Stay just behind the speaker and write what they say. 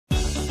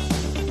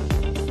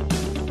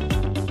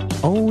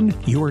Own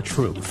Your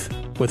Truth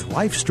with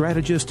life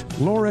strategist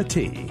Laura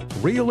T.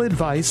 Real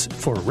advice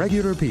for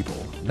regular people.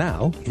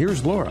 Now,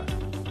 here's Laura.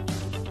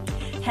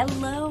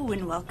 Hello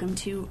and welcome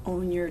to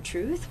Own Your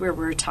Truth, where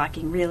we're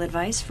talking real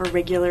advice for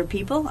regular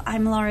people.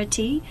 I'm Laura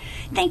T.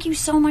 Thank you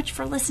so much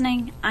for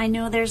listening. I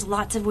know there's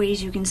lots of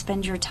ways you can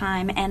spend your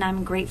time, and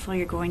I'm grateful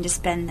you're going to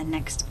spend the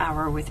next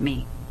hour with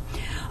me.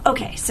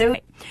 Okay, so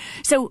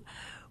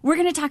we're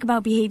going to talk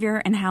about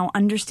behavior and how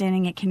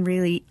understanding it can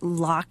really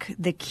lock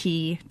the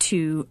key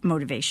to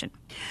motivation.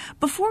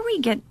 Before we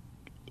get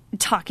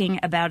talking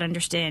about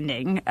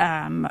understanding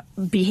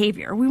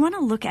behavior, we want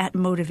to look at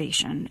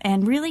motivation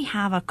and really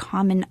have a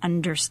common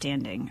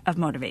understanding of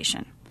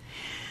motivation.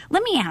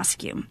 Let me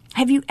ask you,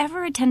 have you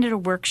ever attended a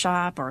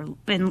workshop or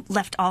been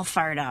left all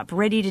fired up,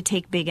 ready to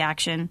take big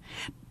action,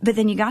 but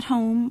then you got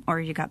home or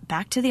you got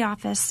back to the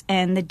office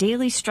and the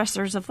daily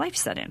stressors of life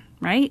set in,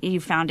 right? You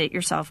found it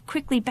yourself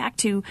quickly back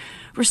to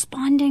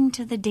responding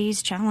to the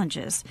day's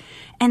challenges.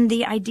 And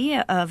the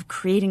idea of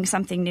creating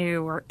something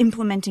new or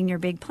implementing your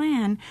big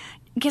plan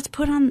gets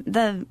put on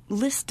the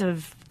list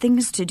of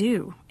things to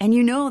do. And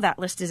you know that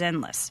list is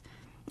endless.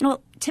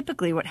 Well,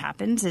 typically what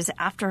happens is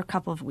after a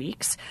couple of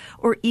weeks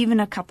or even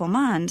a couple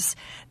months,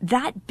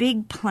 that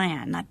big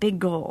plan, that big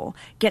goal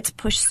gets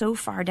pushed so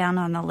far down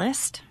on the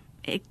list,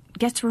 it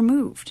gets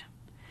removed.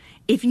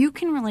 If you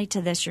can relate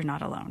to this, you're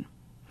not alone.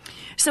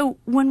 So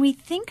when we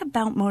think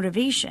about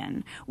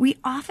motivation, we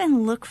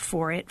often look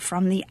for it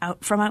from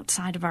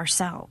outside of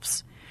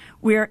ourselves.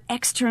 We're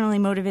externally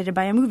motivated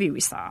by a movie we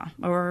saw,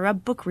 or a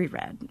book we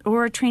read,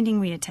 or a training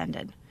we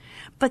attended.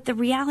 But the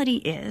reality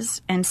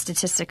is, and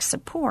statistics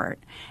support,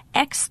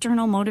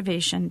 external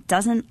motivation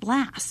doesn't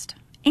last.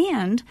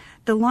 And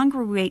the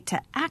longer we wait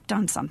to act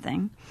on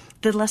something,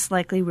 the less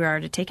likely we are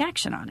to take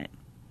action on it.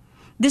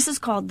 This is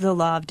called the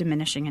law of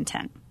diminishing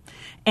intent.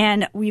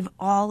 And we've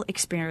all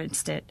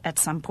experienced it at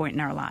some point in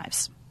our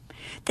lives.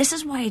 This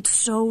is why it's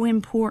so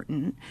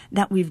important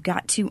that we've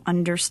got to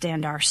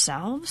understand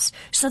ourselves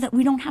so that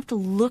we don't have to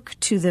look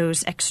to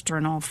those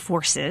external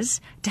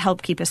forces to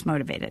help keep us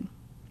motivated.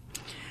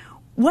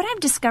 What I've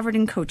discovered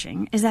in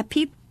coaching is that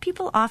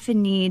people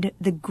often need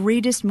the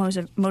greatest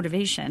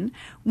motivation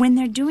when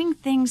they're doing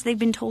things they've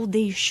been told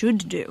they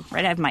should do,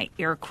 right? I have my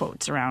air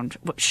quotes around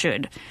what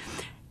should.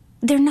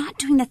 They're not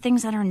doing the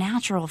things that are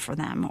natural for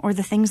them or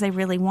the things they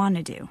really want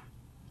to do.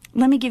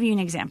 Let me give you an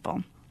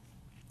example.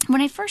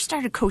 When I first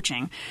started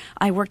coaching,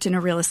 I worked in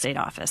a real estate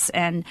office,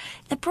 and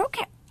the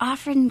broker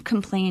often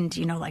complained,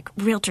 like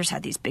realtors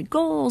had these big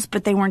goals,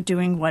 but they weren't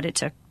doing what it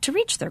took to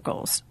reach their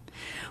goals.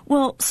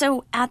 Well,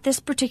 so at this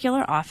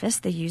particular office,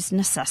 they used an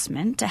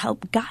assessment to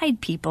help guide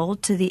people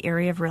to the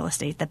area of real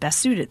estate that best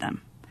suited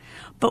them.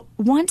 But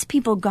once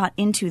people got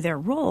into their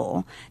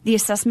role, the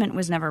assessment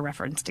was never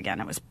referenced again.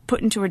 It was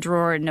put into a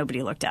drawer and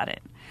nobody looked at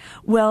it.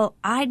 Well,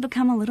 I'd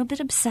become a little bit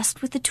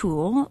obsessed with the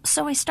tool,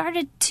 so I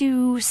started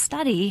to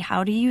study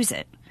how to use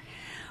it.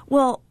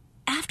 Well,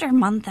 after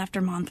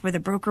month where the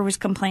broker was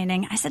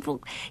complaining, I said,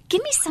 well,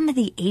 give me some of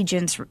the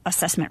agent's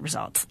assessment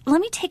results.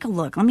 Let me take a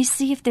look. Let me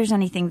see if there's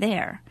anything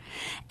there.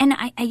 And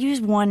I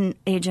used one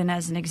agent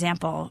as an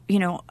example.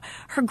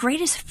 Her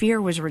greatest fear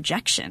was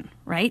rejection,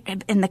 right?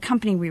 And the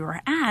company we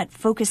were at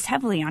focused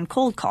heavily on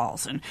cold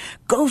calls and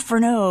go for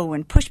no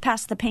and push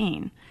past the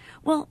pain.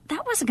 Well,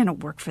 that wasn't going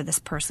to work for this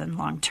person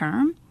long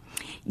term.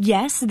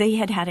 Yes, they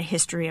had had a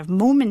history of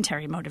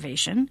momentary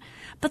motivation,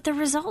 but the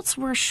results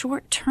were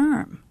short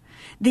term.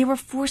 They were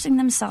forcing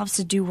themselves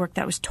to do work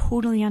that was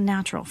totally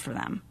unnatural for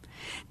them.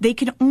 They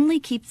could only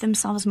keep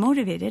themselves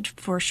motivated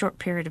for a short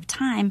period of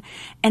time,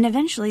 and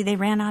eventually they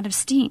ran out of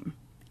steam.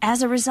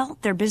 As a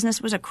result, their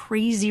business was a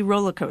crazy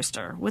roller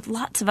coaster with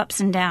lots of ups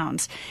and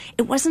downs.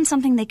 It wasn't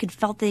something they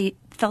felt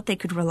they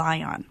could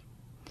rely on.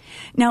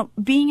 Now,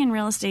 being in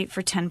real estate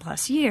for 10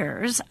 plus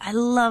years, I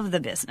love the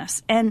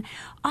business. And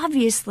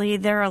obviously,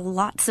 there are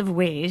lots of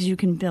ways you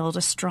can build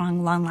a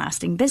strong,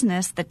 long-lasting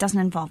business that doesn't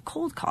involve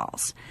cold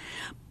calls.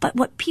 But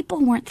what people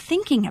weren't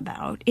thinking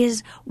about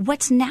is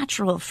what's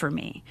natural for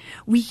me.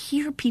 We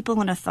hear people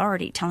in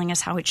authority telling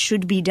us how it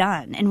should be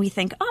done, and we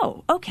think,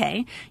 oh,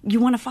 okay, you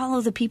want to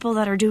follow the people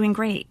that are doing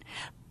great.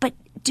 But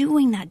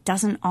doing that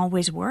doesn't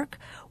always work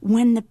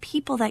when the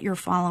people that you're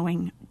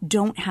following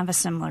don't have a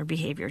similar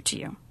behavior to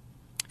you.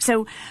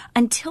 So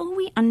until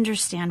we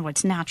understand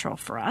what's natural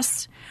for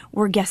us,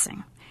 we're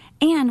guessing.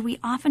 And we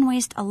often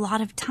waste a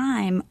lot of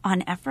time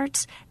on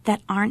efforts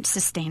that aren't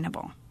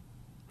sustainable.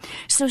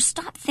 So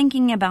stop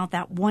thinking about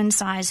that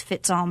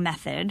one-size-fits-all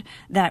method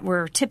that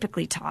we're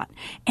typically taught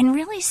and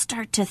really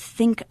start to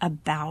think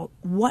about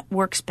what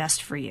works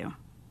best for you.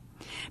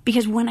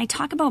 Because when I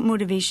talk about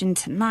motivation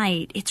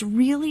tonight, it's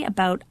really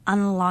about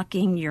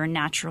unlocking your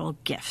natural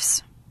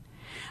gifts.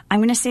 I'm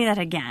going to say that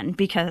again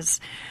because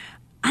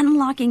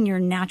unlocking your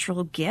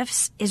natural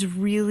gifts is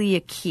really a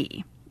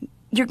key.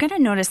 You're going to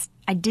notice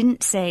I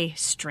didn't say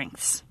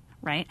strengths,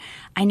 right?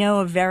 I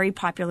know a very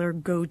popular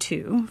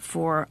go-to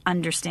for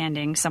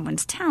understanding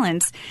someone's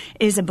talents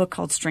is a book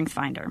called Strength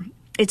Finder.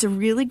 It's a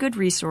really good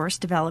resource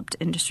developed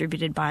and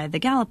distributed by the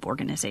Gallup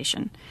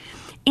organization.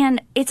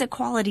 And it's a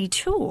quality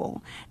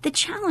tool. The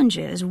challenge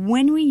is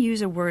when we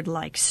use a word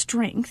like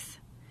strength,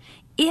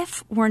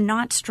 if we're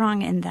not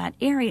strong in that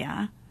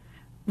area,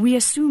 we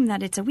assume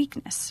that it's a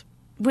weakness,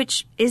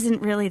 which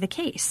isn't really the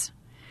case.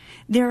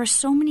 There are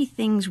so many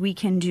things we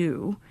can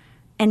do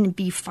and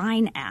be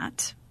fine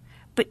at,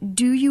 but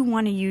do you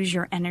want to use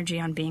your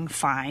energy on being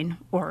fine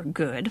or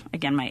good,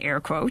 again, my air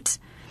quotes,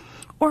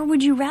 or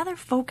would you rather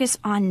focus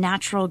on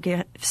natural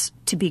gifts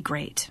to be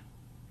great?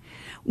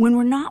 When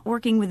we're not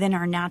working within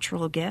our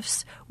natural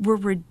gifts, we're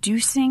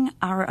reducing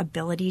our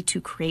ability to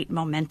create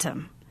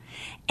momentum.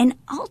 And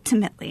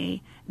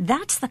ultimately,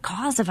 that's the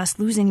cause of us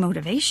losing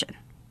motivation.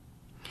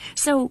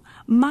 So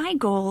my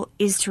goal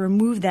is to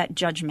remove that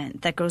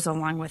judgment that goes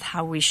along with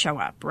how we show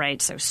up,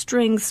 right? So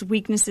strengths,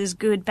 weaknesses,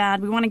 good,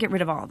 bad, we want to get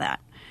rid of all that.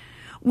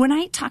 When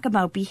I talk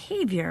about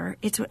behavior,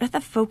 it's with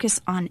a focus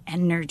on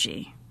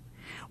energy.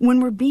 When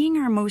we're being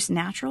our most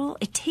natural,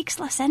 it takes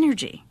less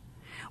energy.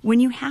 When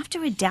you have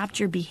to adapt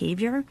your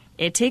behavior,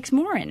 it takes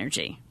more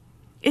energy.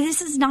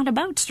 This is not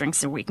about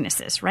strengths and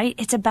weaknesses, right?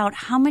 It's about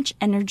how much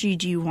energy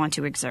do you want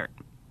to exert.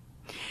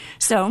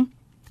 So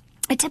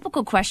a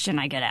typical question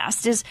I get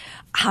asked is,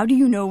 how do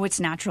you know what's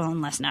natural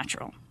and less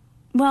natural?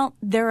 Well,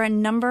 there are a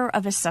number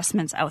of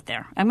assessments out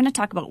there. I'm going to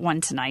talk about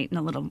one tonight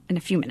in a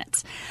few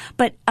minutes.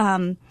 But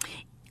I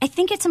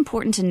think it's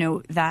important to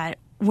note that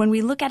when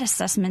we look at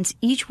assessments,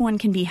 each one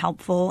can be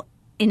helpful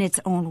in its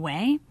own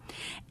way.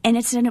 And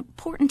it's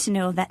important to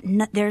know that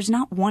there's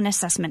not one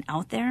assessment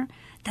out there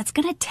that's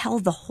going to tell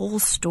the whole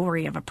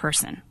story of a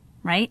person,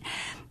 right?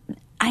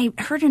 I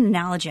heard an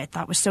analogy I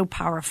thought was so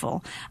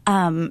powerful.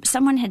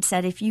 Someone had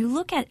said, if you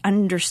look at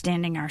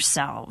understanding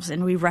ourselves,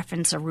 and we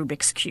reference a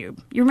Rubik's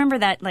Cube, you remember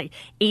that like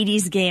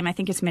 80s game, I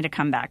think it's made a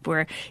comeback,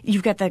 where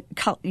you've got the,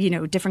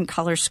 different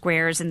color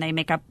squares and they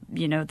make up,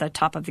 the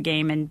top of the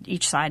game and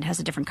each side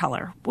has a different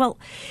color. Well,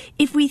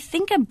 if we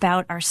think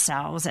about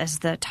ourselves as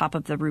the top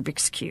of the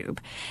Rubik's Cube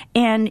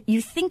and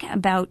you think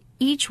about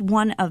each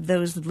one of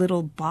those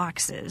little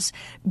boxes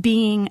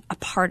being a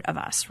part of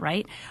us,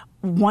 right?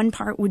 One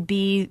part would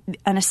be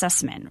an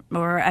assessment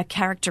or a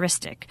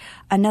characteristic.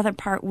 Another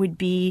part would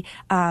be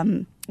our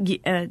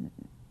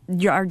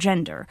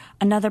gender.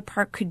 Another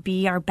part could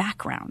be our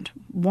background.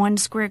 One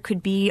square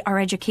could be our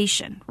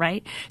education,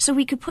 right? So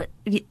we could put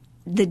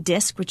the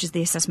DISC, which is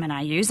the assessment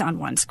I use, on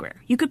one square.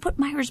 You could put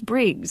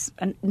Myers-Briggs,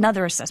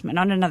 another assessment,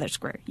 on another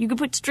square. You could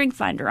put Strength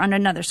Finder on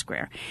another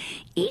square.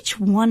 Each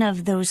one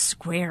of those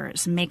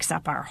squares makes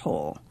up our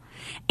whole,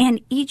 and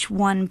each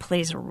one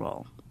plays a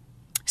role.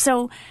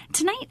 So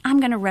tonight I'm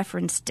going to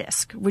reference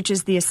DISC, which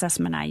is the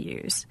assessment I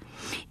use.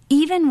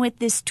 Even with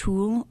this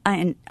tool,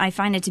 and I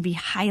find it to be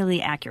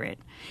highly accurate,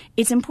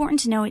 it's important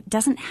to know it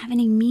doesn't have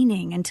any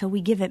meaning until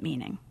we give it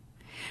meaning.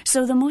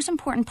 So the most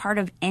important part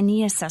of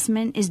any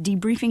assessment is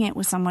debriefing it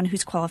with someone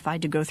who's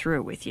qualified to go through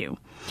it with you.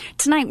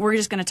 Tonight, we're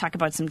just going to talk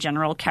about some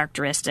general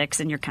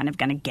characteristics, and you're kind of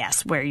going to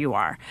guess where you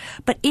are.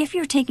 But if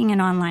you're taking an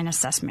online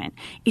assessment,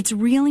 it's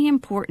really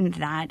important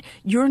that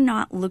you're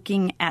not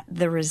looking at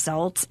the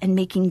results and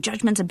making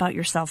judgments about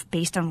yourself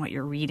based on what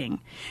you're reading.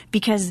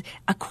 Because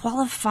a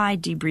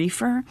qualified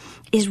debriefer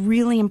is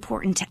really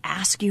important to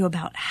ask you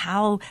about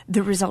how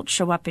the results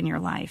show up in your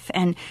life,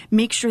 and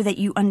make sure that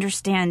you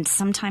understand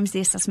sometimes the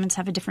assessments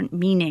have a different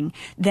meaning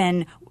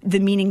than the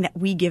meaning that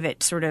we give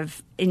it sort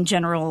of in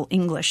general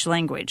English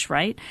language,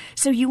 right?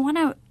 So you want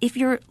to, if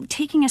you're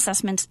taking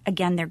assessments,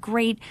 again, they're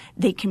great.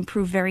 They can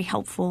prove very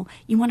helpful.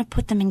 You want to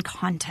put them in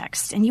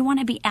context, and you want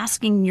to be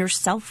asking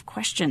yourself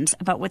questions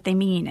about what they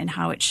mean and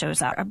how it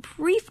shows up. A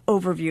brief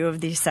overview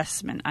of the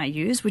assessment I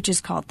use, which is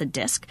called the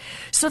DISC,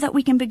 so that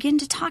we can begin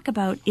to talk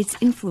about its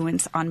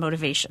influence on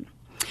motivation.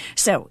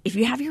 So if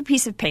you have your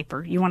piece of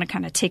paper, you want to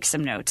kind of take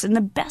some notes. And the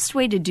best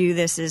way to do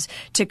this is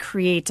to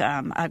create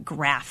a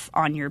graph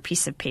on your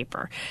piece of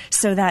paper,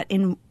 so that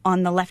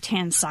on the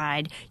left-hand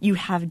side, you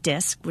have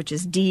DISC, which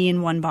is D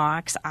in one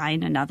box, I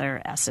in another,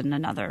 S in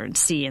another, and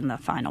C in the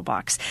final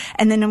box.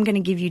 And then I'm going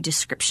to give you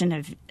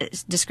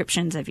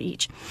descriptions of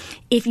each.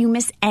 If you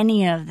miss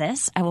any of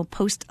this, I will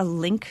post a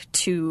link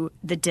to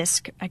the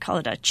DISC. I call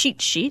it a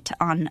cheat sheet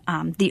on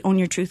the Own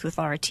Your Truth with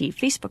Laura T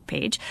Facebook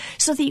page,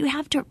 so that you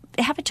have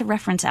it to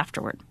reference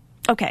afterward.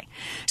 Okay,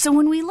 so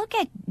when we look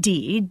at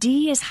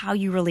D is how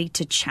you relate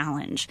to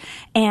challenge.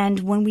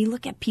 And when we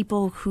look at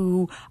people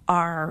who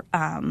are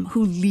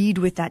who lead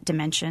with that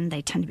dimension,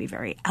 they tend to be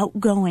very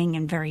outgoing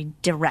and very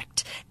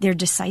direct. They're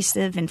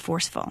decisive and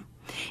forceful.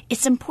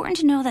 It's important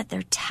to know that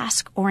they're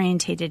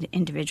task-oriented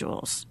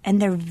individuals,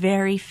 and they're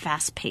very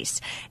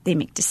fast-paced. They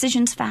make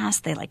decisions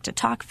fast. They like to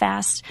talk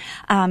fast.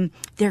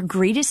 Their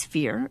greatest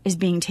fear is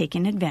being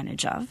taken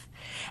advantage of.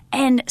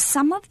 And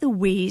some of the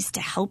ways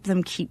to help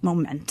them keep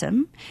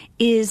momentum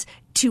is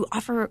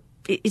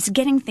it's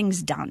getting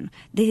things done.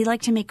 They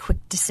like to make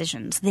quick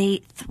decisions.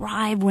 They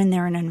thrive when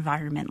they're in an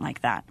environment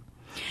like that.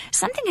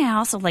 Something I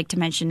also like to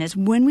mention is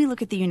when we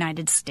look at the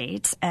United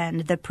States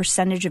and the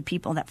percentage of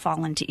people that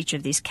fall into each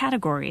of these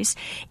categories,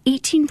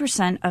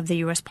 18% of the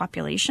U.S.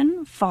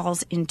 population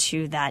falls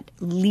into that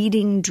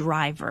leading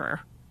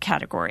driver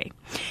category.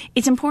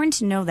 It's important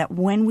to know that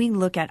when we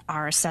look at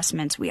our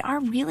assessments, we are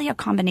really a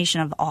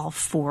combination of all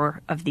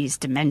four of these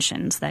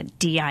dimensions, that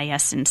D, I,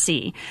 S, and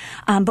C,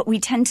 but we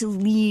tend to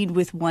lead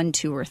with 1,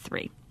 2, or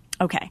 3.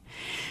 Okay,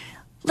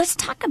 let's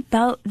talk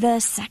about the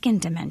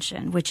second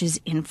dimension, which is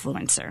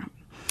influencer.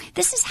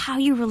 This is how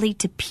you relate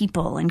to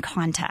people and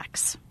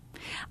contacts.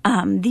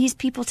 These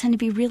people tend to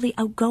be really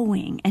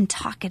outgoing and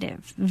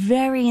talkative,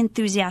 very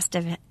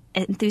enthusiastic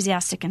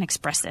and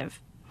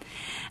expressive.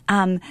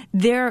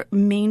 Their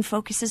main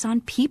focus is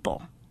on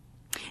people.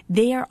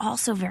 They are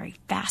also very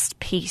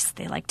fast-paced.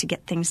 They like to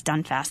get things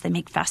done fast. They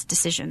make fast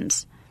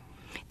decisions.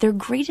 Their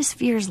greatest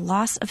fear is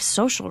loss of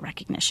social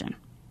recognition.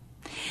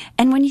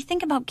 And when you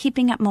think about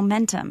keeping up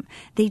momentum,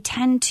 they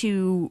tend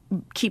to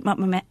keep up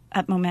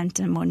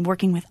momentum when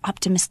working with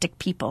optimistic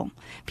people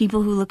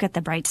who look at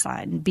the bright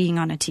side and being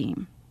on a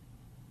team.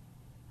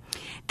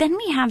 Then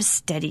we have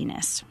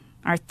steadiness,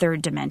 our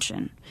third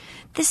dimension.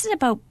 This is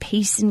about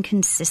pace and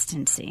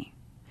consistency.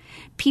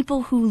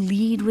 People who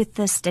lead with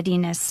the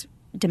steadiness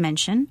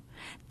dimension,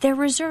 they're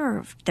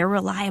reserved, they're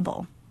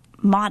reliable,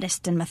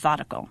 modest, and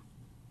methodical.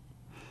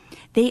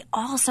 They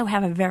also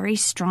have a very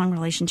strong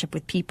relationship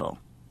with people.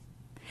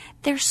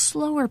 They're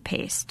slower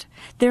paced.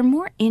 They're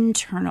more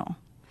internal.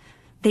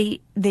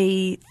 They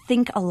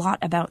think a lot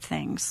about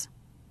things.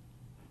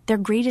 Their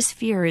greatest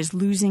fear is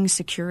losing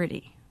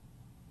security.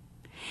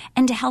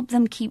 And to help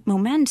them keep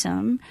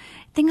momentum,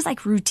 things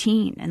like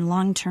routine and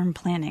long-term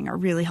planning are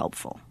really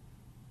helpful.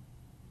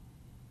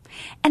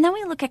 And then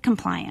we look at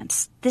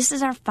compliance. This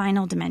is our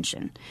final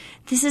dimension.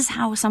 This is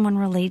how someone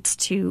relates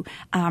to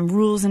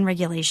rules and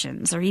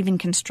regulations or even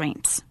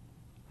constraints.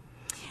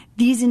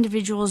 These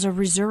individuals are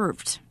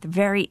reserved, they're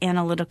very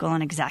analytical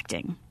and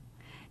exacting,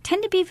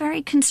 tend to be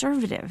very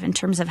conservative in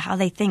terms of how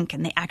they think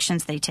and the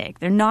actions they take.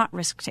 They're not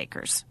risk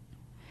takers.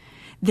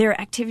 Their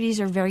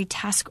activities are very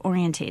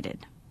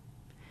task-orientated.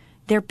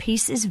 Their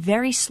pace is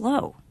very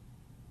slow.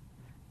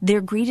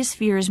 Their greatest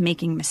fear is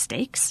making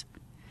mistakes.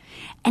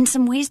 And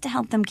some ways to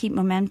help them keep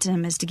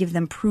momentum is to give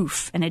them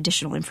proof and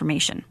additional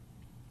information.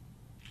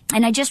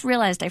 And I just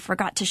realized I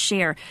forgot to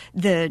share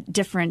the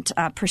different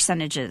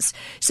percentages.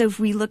 So if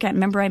we look at,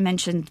 remember I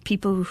mentioned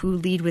people who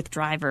lead with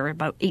driver,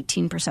 about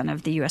 18%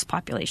 of the U.S.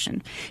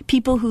 population.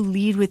 People who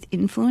lead with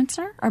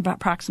influencer are about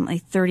approximately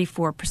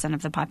 34%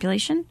 of the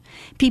population.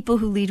 People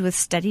who lead with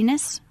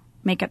steadiness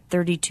make up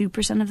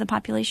 32% of the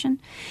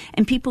population.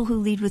 And people who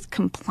lead with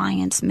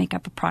compliance make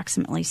up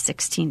approximately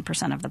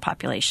 16% of the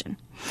population.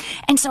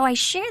 And so I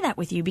share that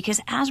with you because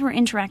as we're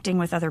interacting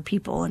with other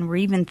people and we're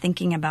even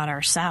thinking about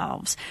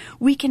ourselves,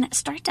 we can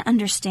start to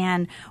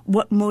understand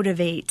what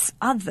motivates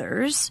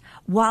others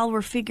while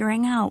we're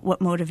figuring out what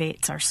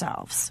motivates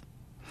ourselves.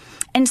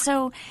 And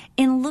so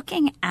in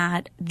looking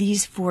at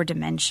these four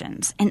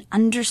dimensions and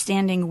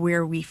understanding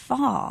where we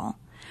fall,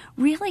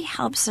 really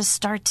helps us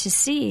start to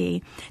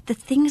see the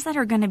things that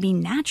are going to be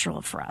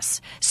natural for us.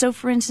 So,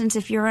 for instance,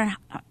 if you're a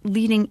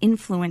leading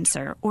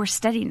influencer or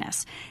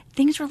steadiness,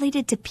 things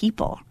related to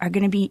people you're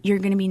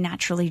going to be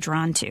naturally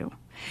drawn to.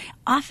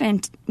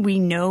 Often we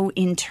know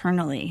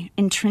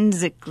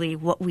intrinsically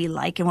what we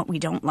like and what we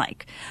don't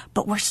like,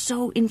 but we're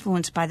so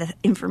influenced by the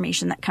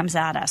information that comes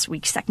at us.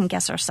 We second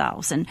guess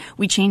ourselves and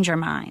we change our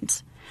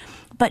minds.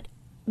 But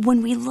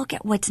when we look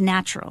at what's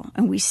natural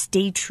and we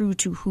stay true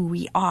to who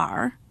we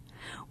are,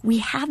 we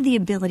have the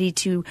ability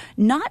to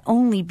not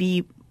only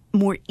be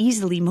more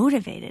easily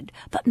motivated,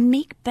 but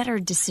make better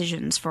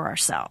decisions for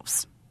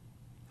ourselves.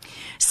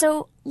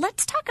 So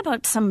let's talk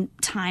about some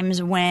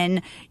times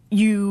when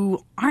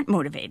you aren't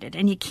motivated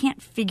and you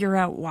can't figure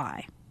out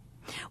why.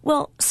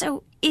 Well,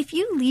 so if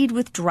you lead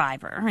with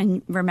driver,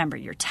 and remember,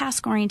 you're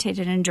task-oriented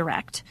and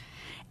direct,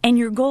 and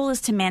your goal is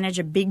to manage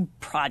a big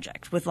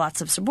project with lots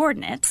of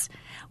subordinates,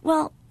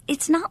 well,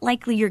 it's not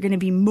likely you're going to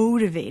be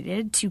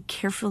motivated to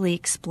carefully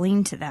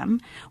explain to them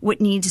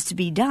what needs to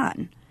be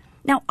done.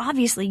 Now,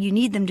 obviously, you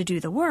need them to do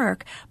the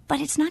work, but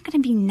it's not going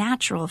to be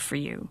natural for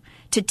you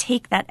to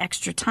take that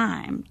extra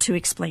time to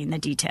explain the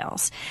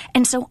details.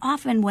 And so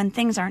often when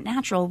things aren't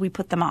natural, we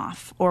put them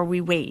off or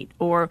we wait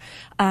or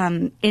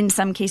in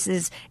some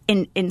cases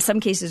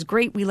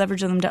great, we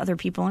leverage them to other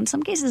people. In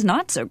some cases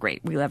not so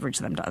great, we leverage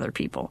them to other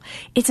people.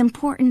 It's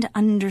important to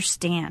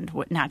understand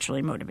what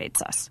naturally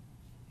motivates us.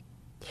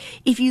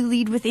 If you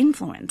lead with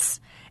influence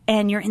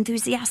and you're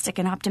enthusiastic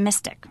and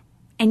optimistic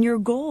and your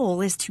goal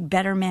is to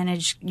better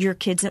manage your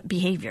kids'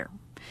 behavior,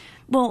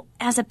 well,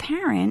 as a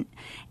parent,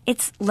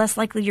 it's less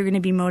likely you're going to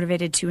be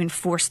motivated to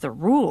enforce the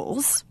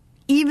rules,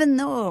 even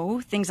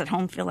though things at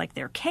home feel like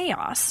they're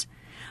chaos.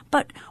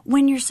 But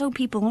when you're so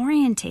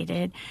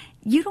people-orientated,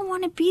 you don't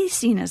want to be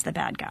seen as the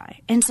bad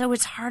guy. And so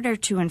it's harder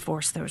to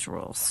enforce those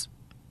rules.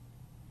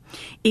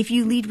 If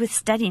you lead with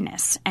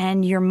steadiness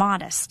and you're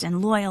modest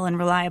and loyal and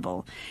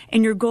reliable,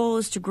 and your goal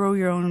is to grow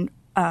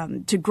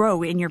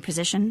in your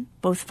position,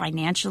 both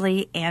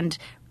financially and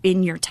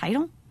in your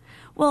title,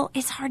 well,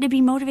 it's hard to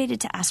be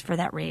motivated to ask for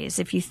that raise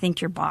if you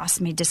think your boss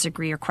may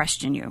disagree or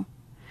question you.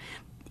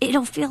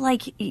 It'll feel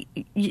like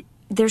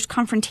there's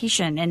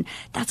confrontation, and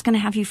that's going to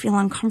have you feel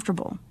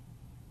uncomfortable.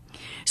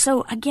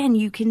 So again,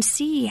 you can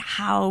see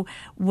how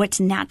what's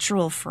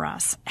natural for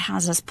us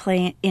has us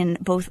play in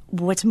both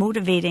what's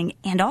motivating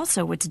and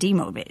also what's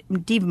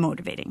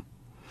demotivating.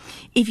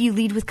 If you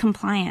lead with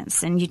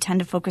compliance and you tend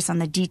to focus on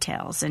the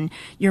details and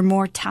you're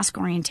more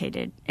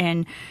task-orientated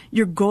and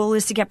your goal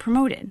is to get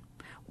promoted,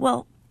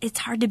 well, it's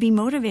hard to be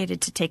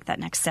motivated to take that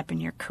next step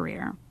in your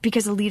career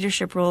because a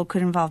leadership role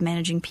could involve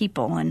managing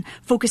people and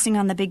focusing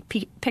on the big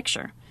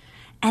picture.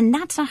 And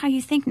that's not how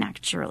you think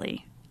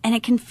naturally. And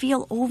it can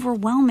feel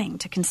overwhelming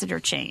to consider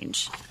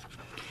change.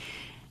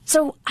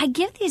 So I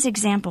give these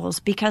examples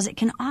because it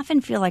can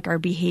often feel like our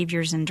behavior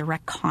is in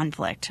direct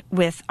conflict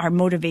with our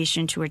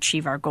motivation to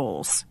achieve our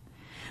goals,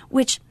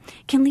 which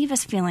can leave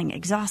us feeling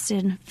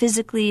exhausted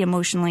physically,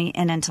 emotionally,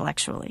 and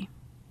intellectually.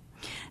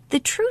 The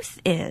truth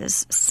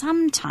is,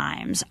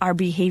 sometimes our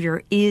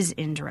behavior is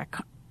in direct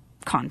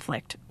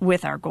conflict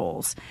with our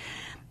goals.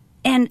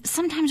 And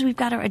sometimes we've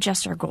got to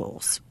adjust our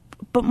goals.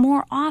 But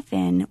more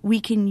often,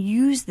 we can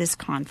use this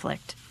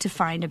conflict to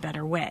find a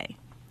better way.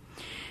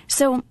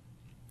 So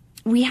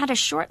we had a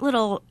short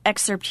little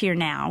excerpt here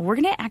now. We're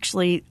going to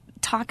actually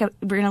we're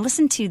going to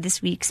listen to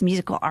this week's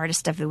Musical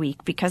Artist of the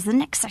Week because the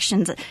next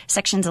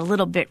section's a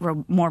little bit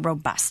more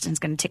robust and it's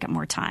going to take up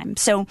more time.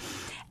 So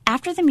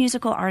after the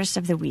Musical Artist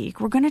of the Week,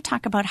 we're going to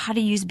talk about how to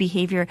use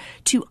behavior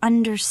to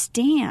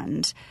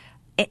understand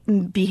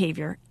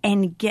behavior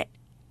and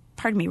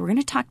we're going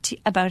to talk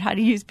about how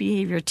to use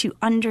behavior to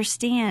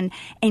understand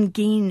and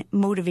gain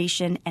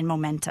motivation and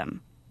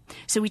momentum.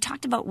 So we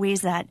talked about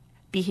ways that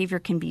behavior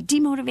can be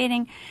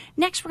demotivating.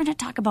 Next, we're going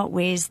to talk about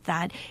ways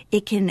that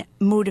it can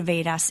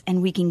motivate us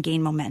and we can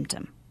gain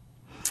momentum.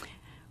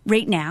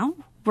 Right now,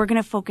 we're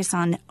going to focus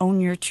on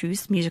Own Your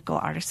Truth Musical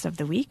Artist of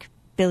the Week,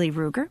 Billy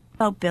Ruger.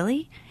 About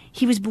Billy,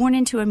 he was born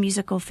into a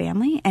musical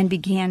family and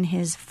began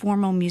his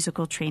formal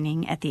musical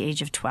training at the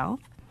age of 12.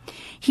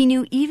 He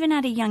knew even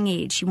at a young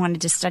age he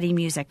wanted to study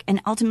music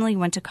and ultimately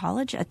went to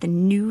college at the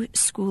New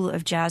School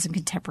of Jazz and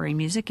Contemporary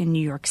Music in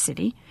New York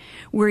City,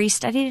 where he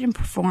studied and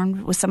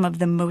performed with some of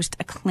the most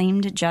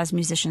acclaimed jazz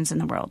musicians in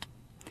the world.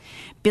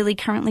 Billy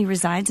currently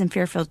resides in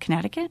Fairfield,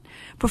 Connecticut,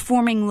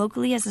 performing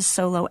locally as a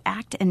solo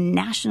act and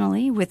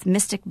nationally with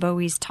Mystic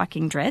Bowie's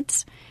Talking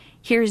Dreads.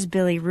 Here's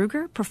Billy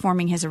Ruger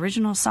performing his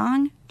original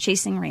song,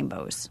 Chasing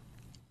Rainbows.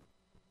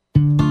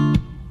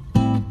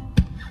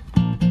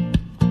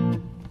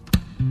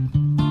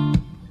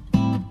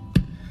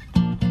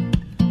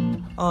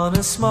 On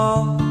a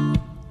small,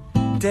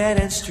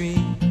 dead-end street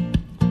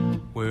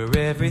where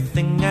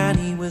everything I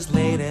need was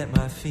laid at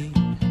my feet,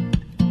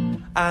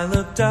 I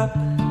looked up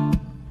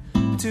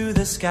to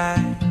the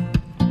sky.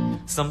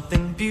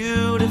 Something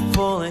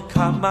beautiful, it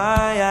caught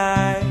my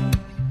eye,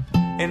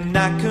 and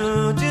I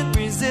couldn't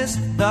resist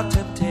the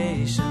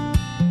temptation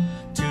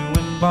to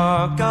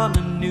embark on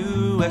a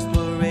new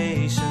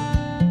exploration.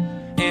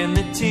 And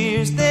the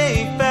tears,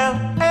 they fell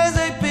as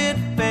I bid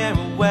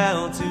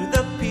farewell to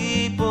the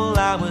people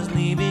I was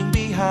leaving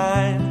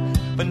behind.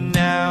 But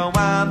now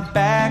I'm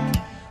back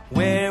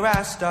where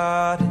I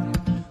started,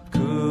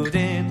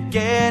 couldn't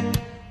get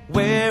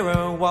where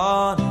I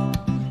wanted.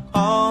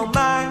 All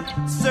my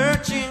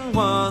searching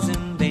was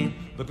in vain,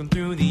 looking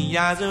through the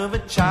eyes of a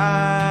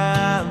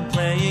child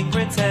playing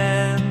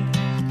pretend.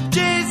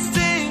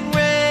 Chasing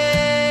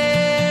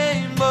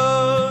rainbows,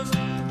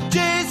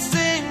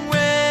 chasing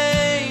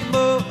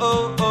rainbows.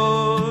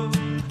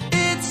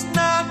 It's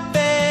not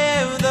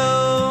fair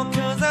though,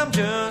 'cause I'm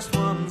just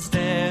one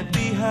step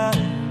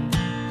behind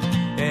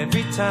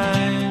every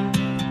time.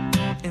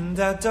 And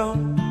I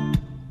don't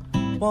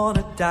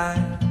wanna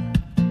die,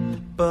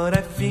 but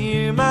I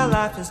fear my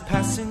life is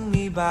passing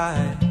me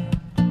by.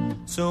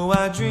 So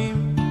I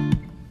dream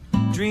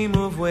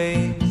of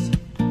ways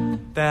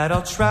that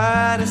I'll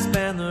try to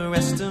spend the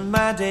rest of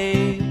my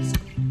days.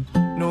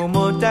 No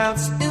more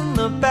doubts in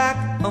the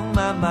back of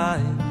my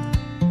mind,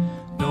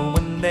 no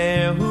one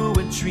there who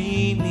would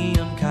treat me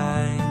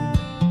unkind.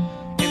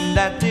 And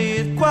I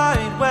did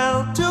quite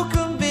well to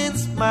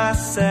convince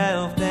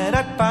myself that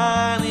I'd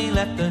finally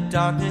left the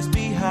darkness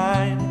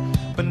behind.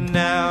 But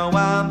now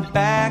I'm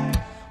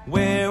back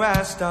where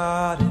I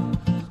started,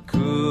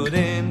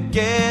 couldn't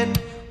get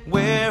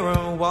where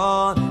I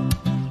wanted.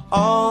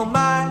 All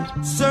my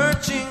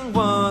searching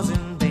was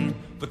in vain,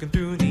 looking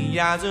through the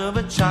eyes of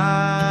a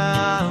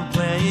child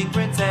playing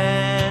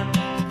pretend.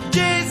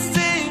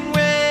 Chasing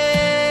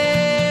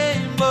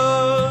rainbows,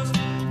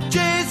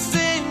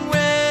 chasing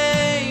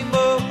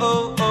rainbows.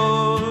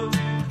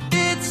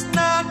 It's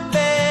not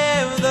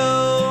fair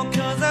though,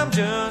 'cause I'm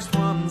just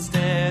one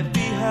step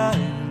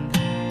behind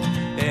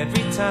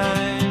every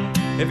time.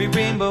 Every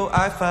rainbow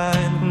I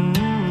find,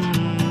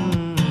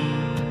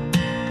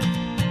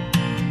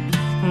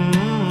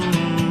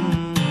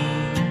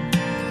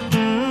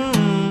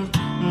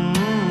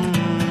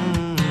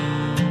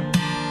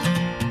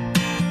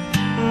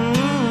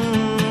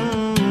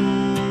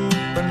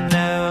 but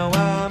now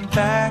I'm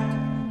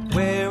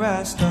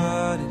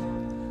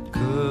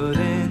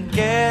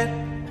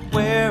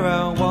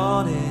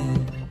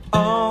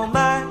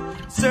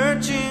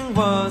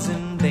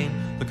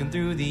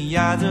the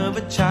eyes of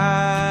a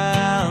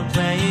child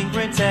playing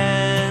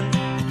pretend.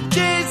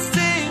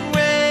 Chasing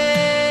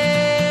rainbows,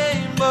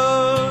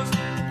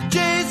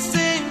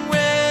 chasing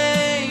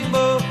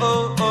rainbows.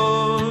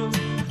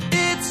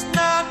 It's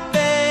not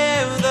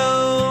fair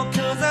though,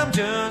 'cause I'm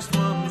just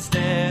one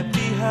step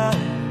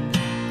behind.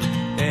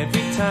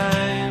 Every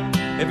time,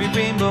 every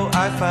rainbow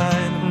I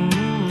find.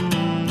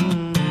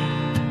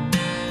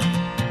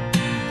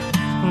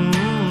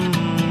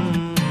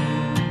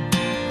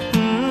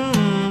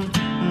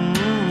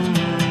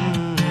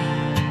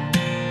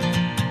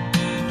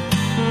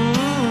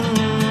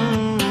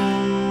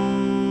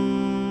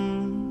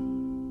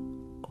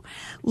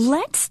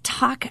 Let's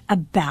talk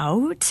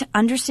about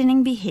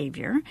understanding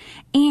behavior.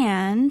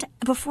 And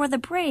before the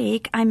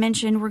break, I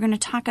mentioned we're going to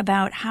talk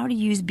about how to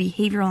use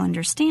behavioral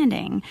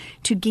understanding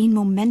to gain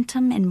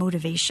momentum and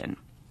motivation.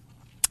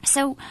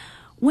 So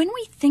when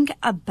we think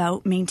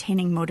about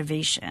maintaining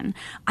motivation,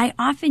 I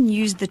often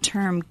use the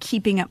term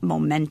keeping up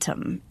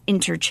momentum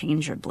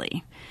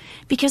interchangeably,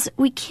 because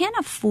we can't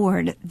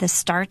afford the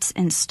starts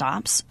and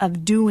stops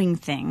of doing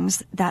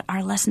things that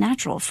are less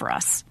natural for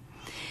us.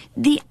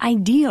 The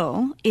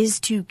ideal is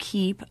to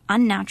keep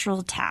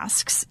unnatural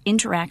tasks,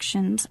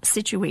 interactions,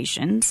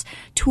 situations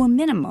to a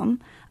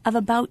minimum of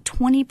about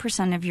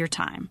 20% of your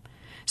time,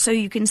 so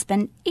you can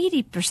spend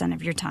 80%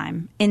 of your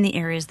time in the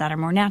areas that are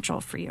more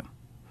natural for you.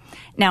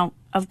 Now,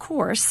 of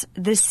course,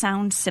 this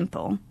sounds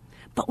simple,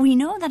 but we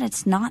know that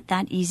it's not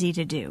that easy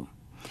to do.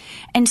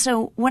 And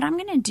so what I'm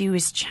going to do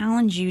is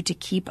challenge you to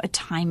keep a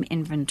time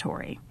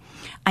inventory.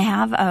 I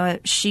have a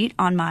sheet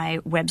on my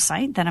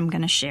website that I'm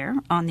going to share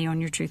on the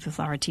Own Your Truth with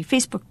Laura T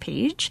Facebook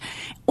page,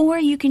 or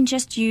you can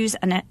just use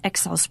an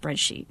Excel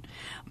spreadsheet.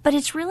 But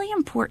it's really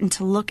important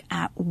to look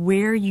at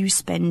where you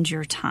spend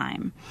your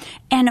time.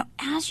 And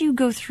as you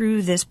go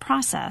through this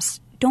process,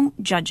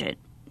 don't judge it.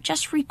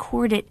 Just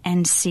record it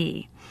and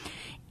see.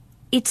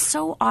 It's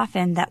so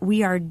often that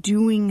we are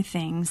doing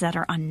things that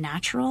are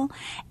unnatural,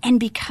 and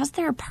because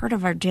they're a part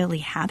of our daily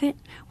habit,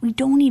 we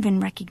don't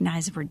even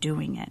recognize we're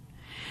doing it.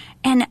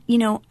 And,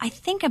 I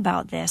think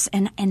about this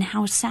and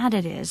how sad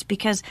it is,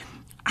 because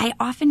I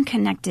often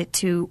connect it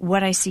to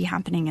what I see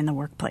happening in the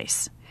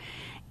workplace.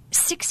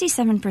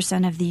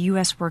 67% of the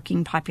U.S.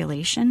 working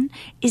population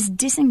is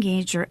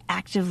disengaged or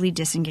actively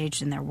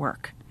disengaged in their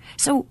work.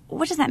 So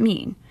what does that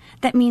mean?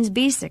 That means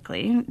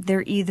basically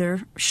they're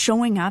either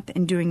showing up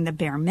and doing the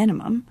bare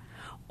minimum,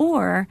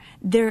 or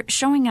they're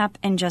showing up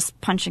and just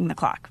punching the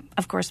clock.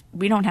 Of course,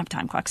 we don't have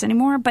time clocks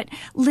anymore, but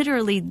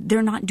literally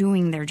they're not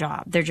doing their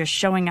job. They're just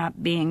showing up,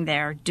 being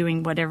there,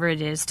 doing whatever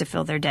it is to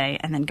fill their day,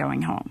 and then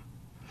going home.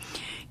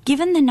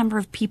 Given the number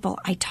of people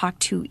I talk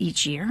to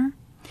each year,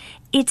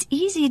 it's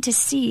easy to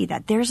see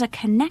that there's a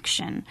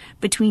connection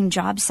between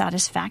job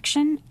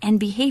satisfaction and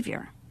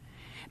behavior.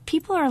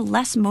 People are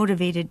less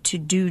motivated to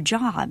do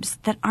jobs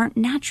that aren't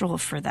natural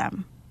for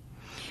them.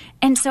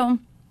 And so,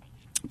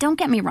 don't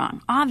get me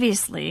wrong.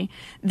 Obviously,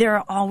 there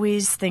are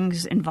always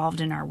things involved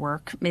in our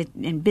work,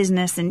 in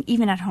business, and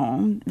even at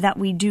home that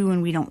we do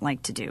and we don't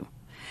like to do.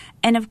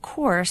 And of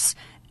course,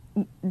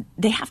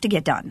 they have to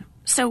get done.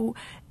 So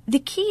the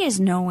key is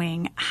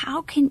knowing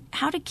how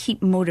to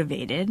keep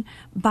motivated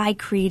by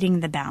creating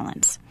the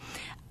balance.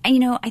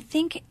 I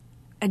think,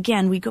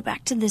 again, we go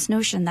back to this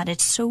notion that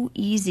it's so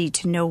easy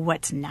to know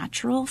what's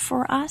natural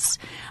for us.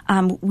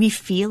 We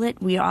feel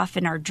it. We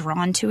often are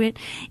drawn to it.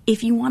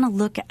 If you want to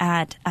look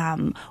at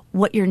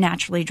what you're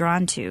naturally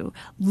drawn to,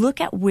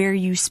 look at where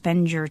you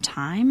spend your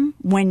time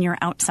when you're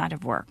outside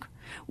of work.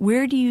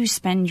 Where do you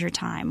spend your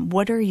time?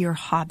 What are your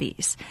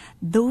hobbies?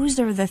 Those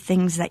are the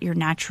things that you're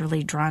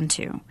naturally drawn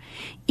to.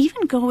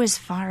 Even go as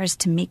far as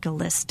to make a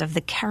list of the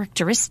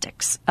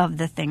characteristics of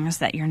the things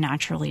that you're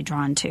naturally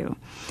drawn to.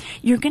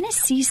 You're going to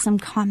see some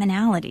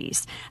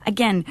commonalities.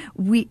 Again,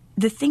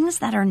 the things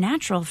that are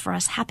natural for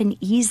us happen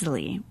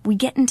easily. We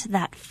get into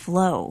that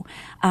flow.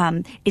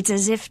 It's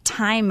as if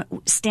time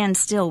stands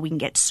still. We can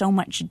get so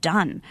much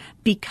done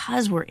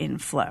because we're in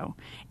flow.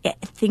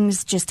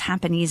 Things just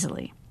happen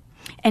easily.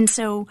 And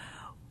so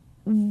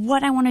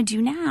what I want to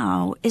do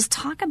now is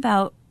talk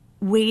about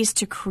ways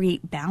to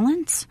create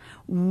balance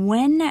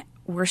when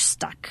we're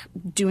stuck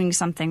doing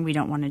something we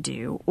don't want to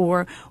do,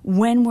 or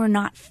when we're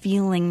not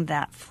feeling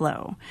that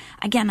flow.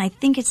 Again, I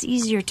think it's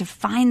easier to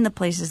find the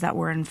places that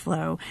we're in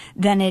flow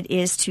than it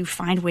is to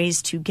find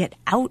ways to get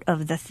out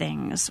of the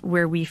things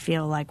where we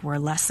feel like we're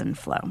less in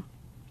flow.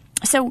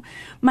 So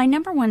my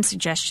number one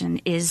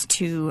suggestion is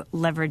to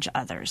leverage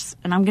others.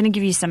 And I'm going to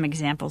give you some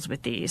examples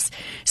with these.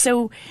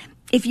 So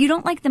if you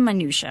don't like the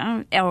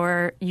minutia,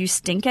 or you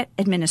stink at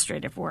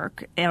administrative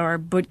work, or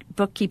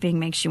bookkeeping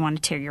makes you want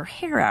to tear your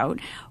hair out,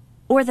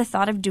 Or the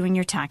thought of doing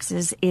your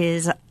taxes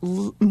is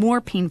more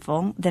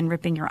painful than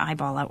ripping your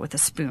eyeball out with a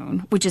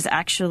spoon, which is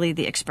actually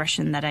the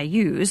expression that I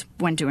use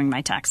when doing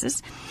my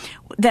taxes.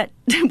 That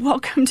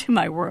welcome to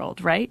my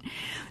world, right?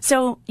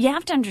 So you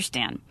have to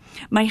understand,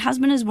 my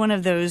husband is one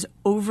of those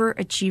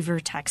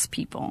overachiever tax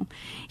people.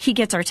 He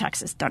gets our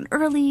taxes done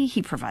early.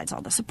 He provides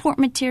all the support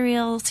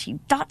materials. He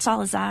dots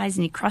all his I's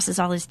and he crosses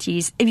all his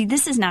T's. I mean,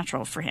 this is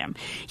natural for him.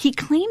 He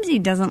claims he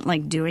doesn't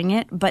like doing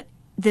it, but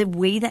the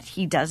way that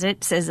he does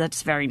it says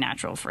that's very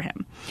natural for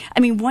him. I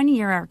mean, one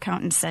year our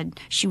accountant said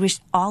she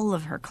wished all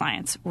of her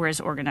clients were as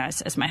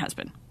organized as my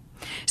husband.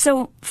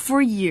 So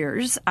for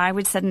years, I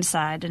would set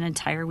aside an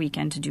entire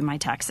weekend to do my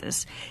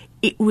taxes.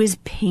 It was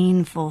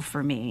painful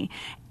for me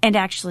and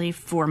actually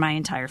for my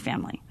entire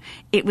family.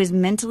 It was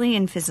mentally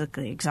and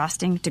physically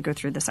exhausting to go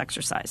through this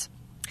exercise.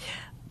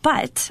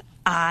 But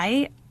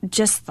I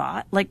just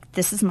thought, like,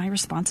 this is my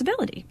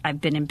responsibility.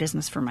 I've been in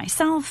business for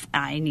myself.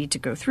 I need to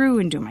go through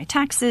and do my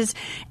taxes.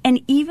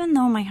 And even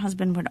though my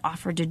husband would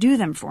offer to do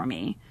them for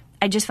me,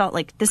 I just felt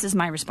like this is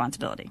my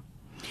responsibility.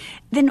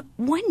 Then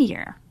one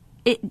year,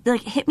 it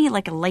hit me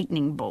like a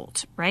lightning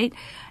bolt, right?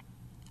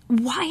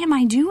 Why am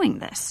I doing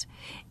this?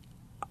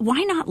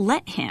 Why not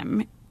let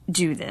him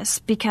do this?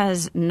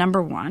 Because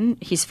number one,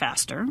 he's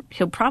faster.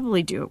 He'll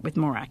probably do it with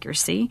more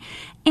accuracy.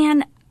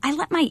 And I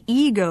let my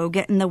ego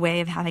get in the way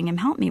of having him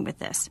help me with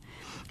this.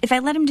 If I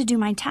let him to do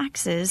my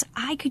taxes,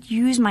 I could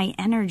use my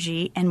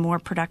energy in more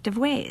productive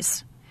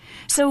ways.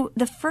 So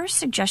the first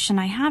suggestion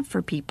I have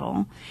for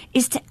people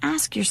is to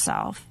ask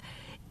yourself,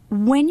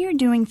 when you're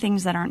doing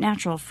things that aren't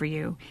natural for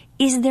you,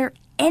 is there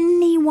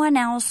anyone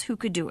else who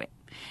could do it?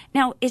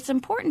 Now, it's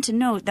important to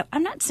note that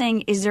I'm not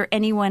saying, is there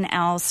anyone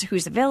else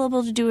who's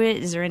available to do it?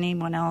 Is there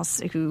anyone else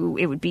who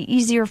it would be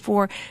easier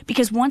for?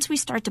 Because once we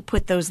start to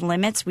put those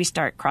limits, we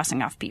start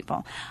crossing off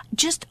people.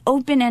 Just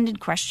open-ended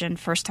question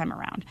first time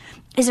around.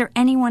 Is there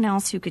anyone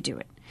else who could do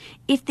it?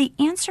 If the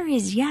answer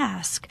is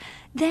yes,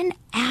 then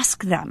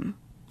ask them.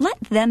 Let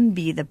them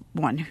be the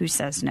one who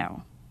says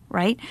no,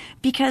 right?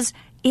 Because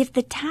if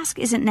the task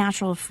isn't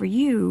natural for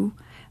you,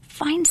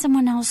 find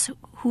someone else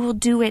who will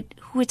do it,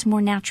 who it's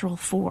more natural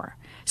for,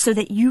 so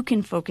that you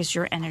can focus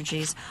your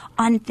energies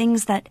on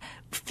things that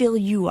fill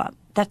you up,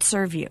 that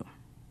serve you.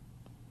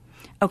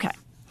 Okay,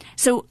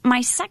 so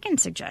my second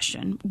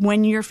suggestion,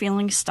 when you're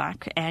feeling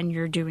stuck and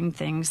you're doing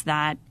things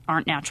that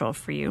aren't natural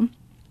for you,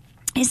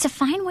 is to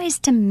find ways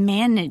to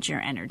manage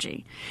your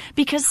energy.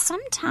 Because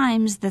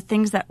sometimes the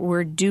things that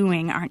we're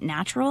doing aren't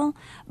natural,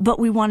 but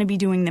we want to be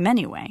doing them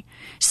anyway.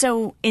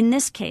 So in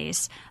this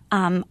case,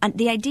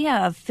 the idea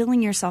of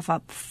filling yourself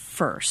up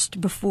first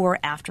before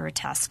after a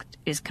task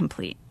is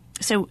complete.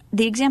 So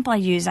the example I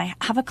use, I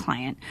have a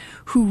client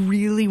who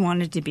really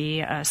wanted to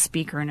be a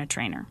speaker and a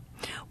trainer.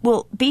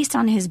 Well, based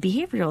on his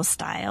behavioral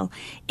style,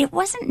 it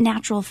wasn't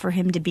natural for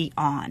him to be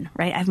on,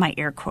 right? I have my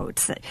air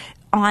quotes, that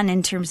on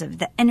in terms of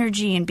the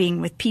energy and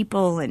being with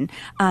people. And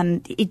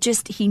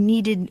he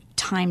needed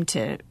time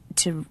to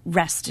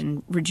rest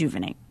and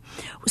rejuvenate.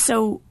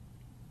 So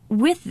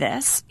with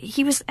this,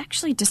 he was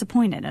actually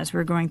disappointed as we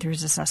were going through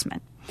his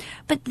assessment.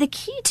 But the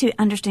key to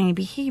understanding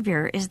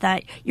behavior is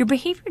that your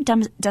behavior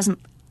doesn't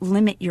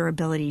limit your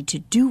ability to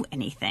do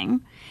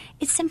anything.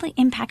 It simply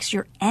impacts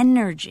your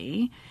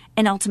energy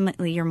and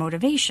ultimately your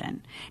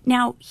motivation.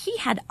 Now, he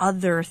had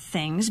other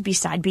things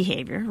beside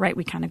behavior, right?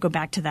 We kind of go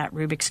back to that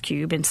Rubik's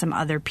Cube and some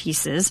other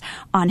pieces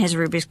on his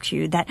Rubik's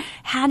Cube that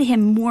had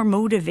him more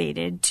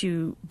motivated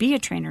to be a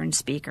trainer and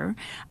speaker,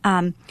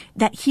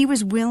 that he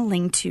was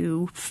willing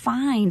to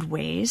find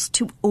ways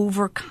to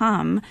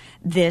overcome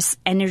this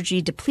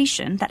energy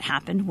depletion that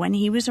happened when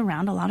he was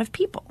around a lot of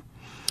people.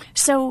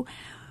 So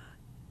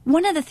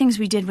one of the things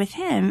we did with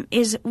him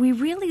is we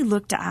really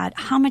looked at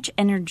how much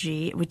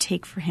energy it would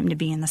take for him to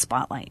be in the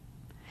spotlight.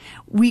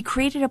 We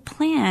created a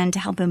plan to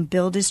help him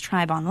build his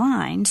tribe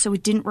online so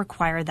it didn't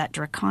require that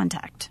direct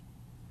contact.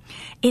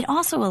 It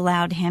also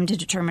allowed him to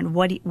determine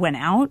what went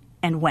out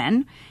and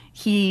when.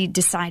 He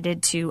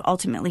decided to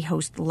ultimately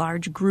host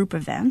large group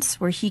events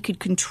where he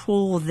could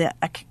control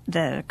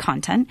the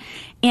content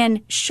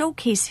and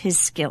showcase his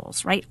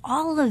skills, right?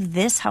 All of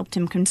this helped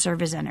him conserve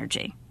his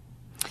energy.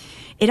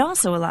 It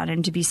also allowed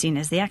him to be seen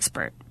as the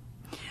expert.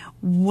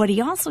 What he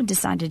also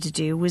decided to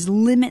do was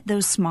limit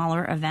those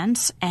smaller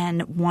events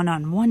and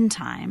one-on-one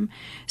time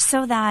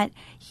so that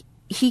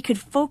he could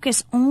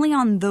focus only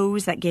on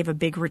those that gave a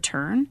big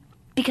return,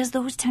 because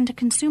those tend to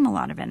consume a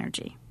lot of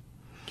energy.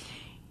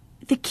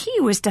 The key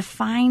was to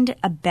find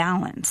a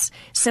balance.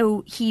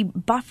 So he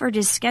buffered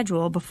his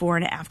schedule before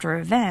and after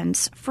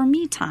events for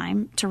me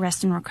time to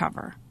rest and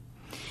recover.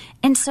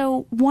 And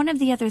so one of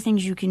the other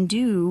things you can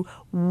do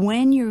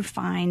when you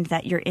find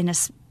that you're in a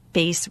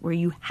space where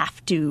you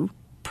have to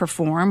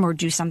perform or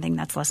do something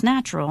that's less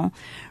natural,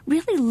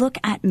 really look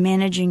at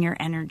managing your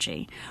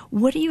energy.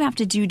 What do you have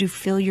to do to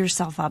fill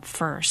yourself up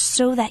first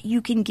so that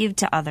you can give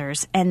to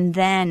others? And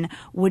then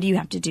what do you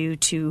have to do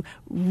to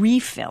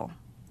refill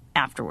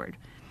afterward?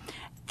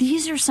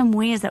 These are some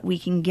ways that we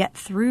can get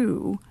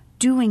through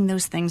doing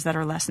those things that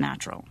are less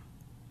natural.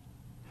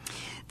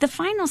 The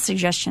final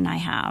suggestion I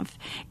have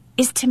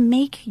is to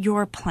make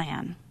your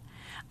plan.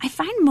 I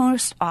find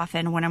most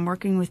often when I'm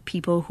working with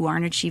people who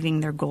aren't achieving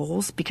their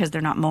goals because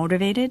they're not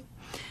motivated,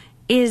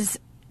 is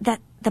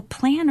that the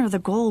plan or the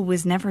goal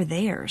was never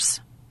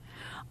theirs.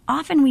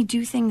 Often we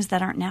do things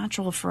that aren't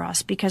natural for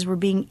us because we're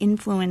being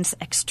influenced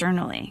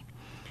externally.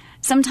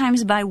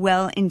 Sometimes by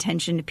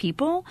well-intentioned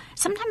people,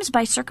 sometimes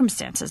by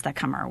circumstances that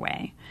come our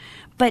way.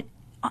 But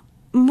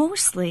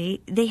mostly,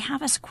 they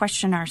have us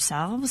question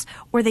ourselves,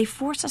 or they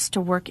force us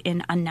to work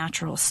in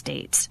unnatural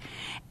states.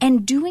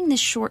 And doing this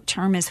short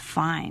term is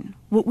fine.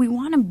 What we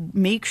want to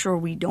make sure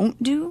we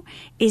don't do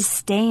is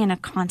stay in a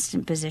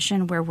constant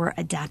position where we're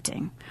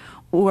adapting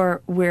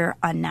or we're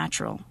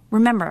unnatural.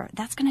 Remember,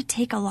 that's going to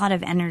take a lot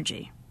of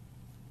energy.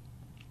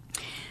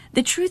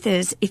 The truth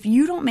is, if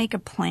you don't make a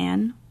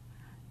plan,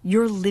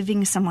 you're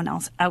living someone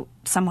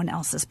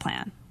else's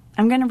plan.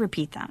 I'm going to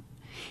repeat that.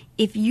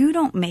 If you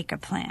don't make a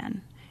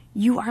plan,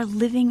 you are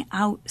living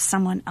out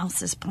someone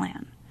else's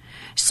plan.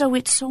 So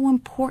it's so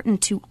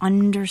important to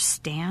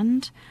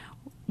understand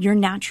your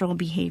natural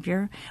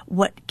behavior,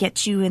 what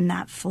gets you in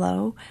that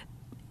flow,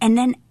 and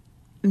then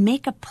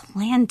make a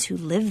plan to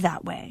live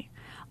that way.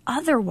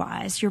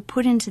 Otherwise, you're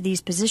put into these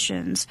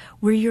positions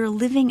where you're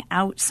living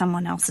out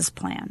someone else's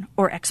plan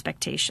or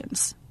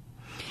expectations.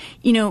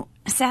 You know,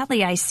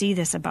 sadly, I see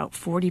this about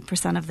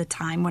 40% of the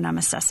time when I'm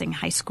assessing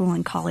high school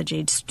and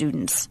college-age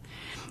students.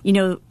 You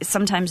know,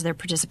 sometimes they're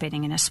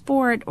participating in a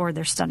sport or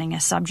they're studying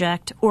a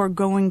subject or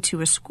going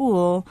to a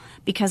school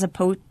because a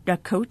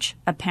coach,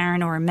 a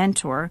parent, or a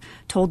mentor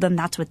told them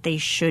that's what they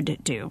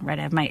should do, right?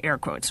 I have my air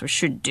quotes, or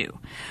should do.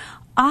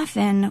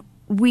 Often,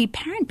 we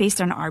parent based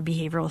on our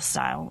behavioral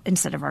style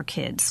instead of our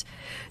kids.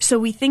 So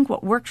we think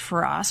what worked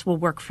for us will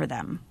work for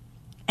them.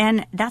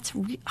 And that's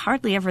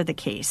hardly ever the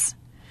case.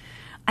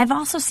 I've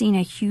also seen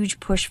a huge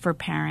push for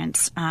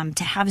parents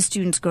to have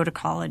students go to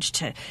college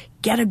to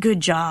get a good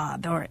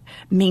job or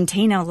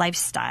maintain a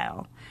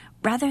lifestyle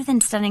rather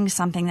than studying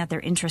something that they're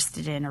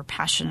interested in or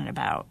passionate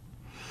about.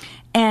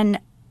 And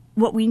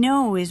what we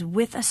know is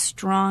with a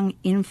strong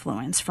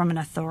influence from an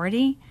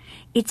authority,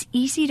 it's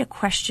easy to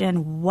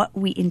question what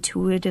we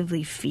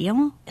intuitively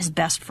feel is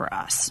best for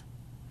us.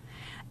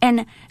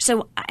 And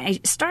so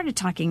I started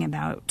talking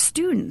about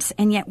students,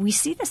 and yet we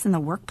see this in the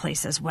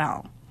workplace as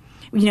well.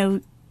 You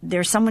know,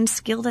 there's someone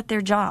skilled at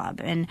their job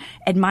and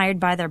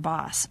admired by their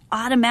boss.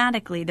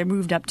 Automatically, they're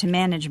moved up to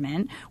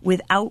management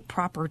without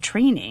proper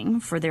training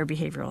for their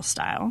behavioral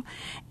style.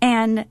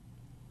 And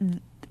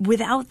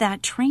without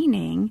that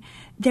training,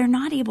 they're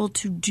not able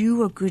to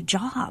do a good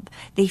job.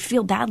 They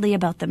feel badly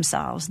about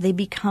themselves. They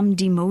become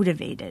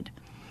demotivated.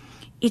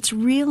 It's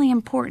really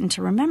important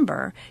to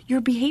remember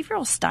your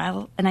behavioral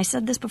style, and I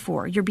said this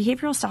before, your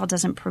behavioral style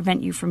doesn't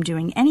prevent you from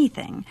doing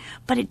anything,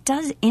 but it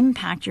does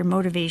impact your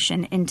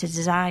motivation and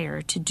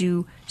desire to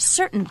do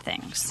certain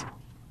things.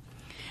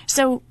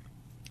 So,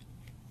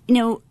 you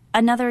know,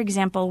 another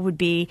example would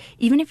be,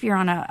 even if you're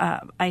on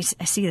I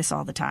see this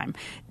all the time,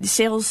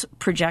 sales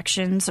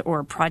projections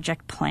or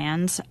project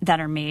plans that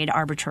are made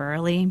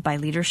arbitrarily by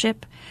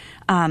leadership.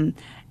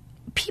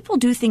 People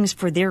do things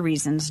for their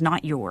reasons,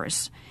 not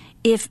yours.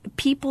 If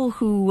people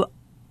who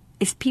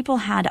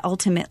are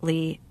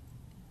ultimately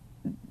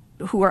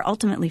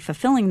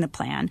fulfilling the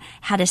plan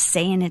had a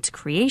say in its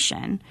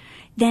creation,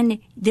 then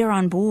they're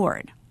on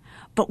board.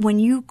 But when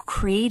you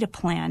create a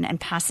plan and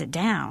pass it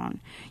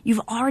down,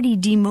 you've already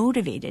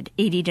demotivated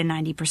 80 to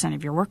 90%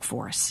 of your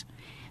workforce.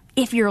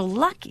 If you're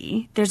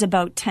lucky, there's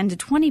about 10 to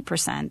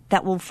 20%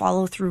 that will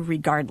follow through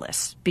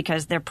regardless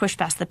because they're pushed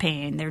past the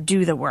pain, they're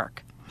do the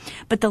work.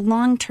 But the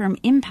long-term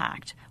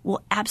impact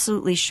will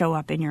absolutely show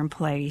up in your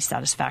employee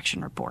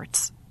satisfaction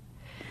reports.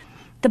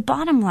 The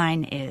bottom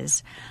line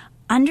is,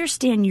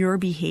 understand your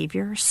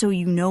behavior so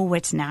you know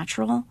what's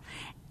natural,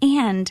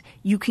 and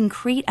you can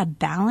create a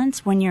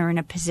balance when you're in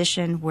a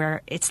position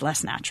where it's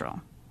less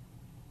natural.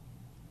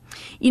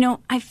 You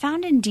know, I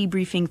found in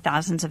debriefing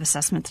thousands of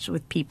assessments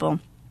with people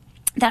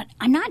that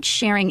I'm not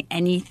sharing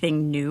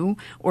anything new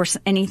or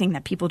anything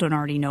that people don't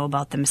already know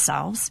about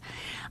themselves.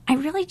 I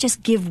really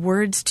just give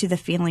words to the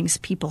feelings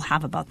people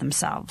have about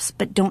themselves,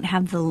 but don't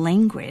have the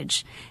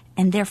language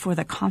and therefore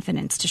the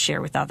confidence to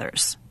share with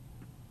others.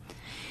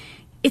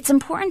 It's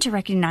important to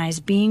recognize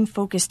being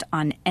focused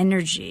on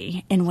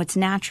energy and what's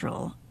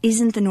natural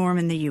isn't the norm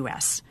in the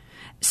U.S.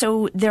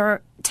 So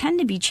there tend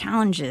to be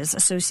challenges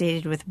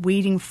associated with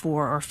waiting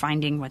for or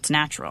finding what's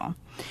natural.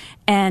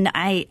 And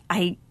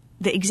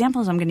the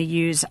examples I'm going to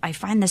use, I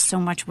find this so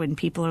much when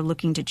people are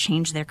looking to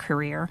change their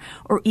career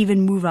or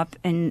even move up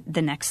in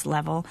the next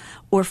level,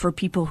 or for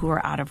people who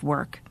are out of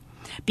work.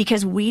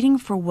 Because waiting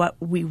for what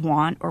we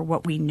want or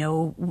what we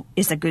know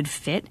is a good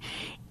fit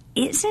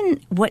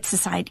isn't what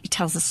society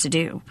tells us to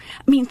do.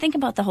 I mean, think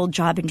about the whole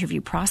job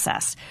interview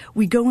process.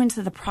 We go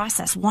into the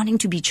process wanting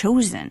to be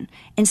chosen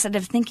instead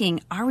of thinking,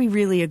 are we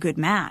really a good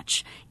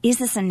match? Is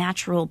this a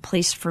natural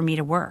place for me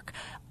to work?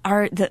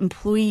 Are the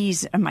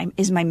employees,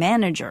 is my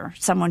manager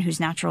someone who's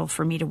natural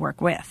for me to work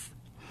with?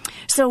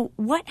 So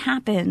what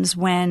happens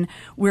when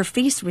we're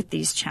faced with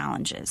these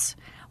challenges?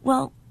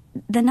 Well,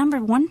 the number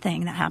one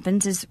thing that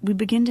happens is we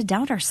begin to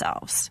doubt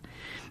ourselves.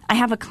 I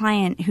have a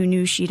client who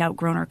knew she'd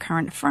outgrown her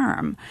current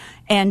firm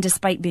and,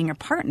 despite being a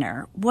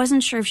partner,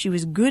 wasn't sure if she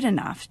was good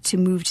enough to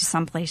move to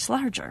someplace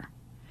larger.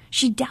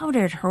 She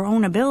doubted her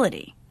own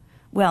ability.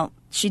 Well,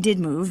 she did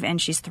move,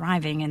 and she's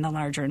thriving in the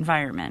larger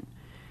environment.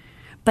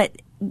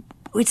 But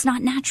it's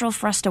not natural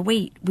for us to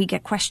wait. We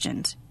get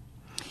questioned.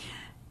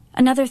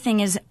 Another thing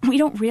is we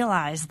don't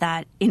realize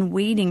that in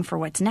waiting for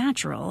what's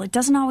natural, it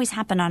doesn't always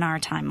happen on our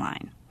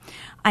timeline.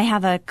 I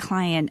have a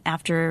client,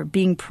 after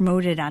being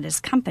promoted at his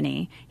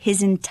company,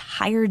 his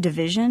entire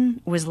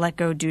division was let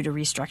go due to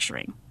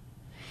restructuring.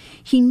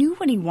 He knew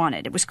what he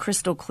wanted. It was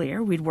crystal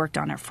clear. We'd worked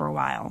on it for a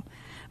while.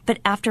 But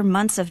after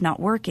months of not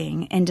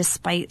working, and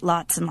despite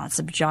lots and lots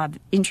of job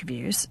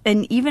interviews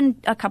and even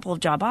a couple of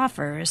job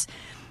offers,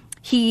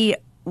 he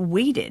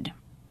waited.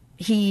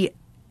 He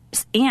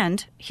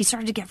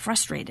started to get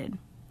frustrated.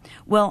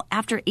 Well,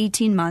 after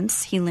 18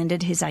 months, he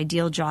landed his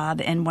ideal job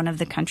in one of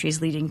the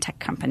country's leading tech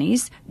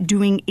companies,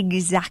 doing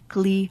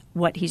exactly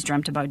what he's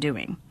dreamt about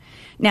doing.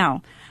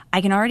 Now,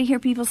 I can already hear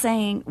people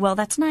saying, well,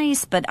 that's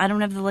nice, but I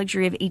don't have the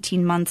luxury of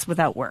 18 months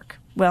without work.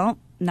 Well,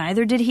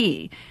 neither did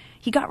he.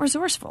 He got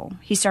resourceful.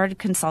 He started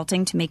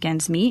consulting to make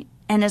ends meet,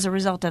 and as a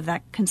result of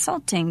that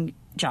consulting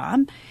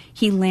job,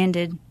 he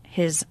landed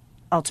his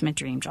ultimate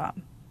dream job.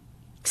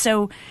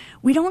 So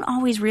we don't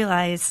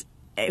realize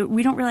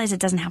it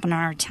doesn't happen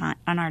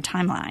on our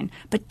timeline,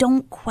 but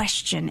don't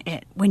question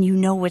it when you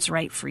know what's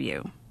right for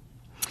you.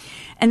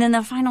 And then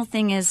the final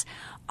thing is,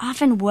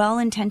 often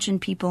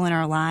well-intentioned people in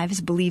our lives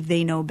believe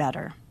they know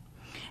better.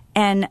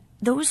 And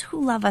those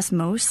who love us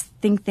most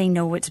think they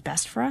know what's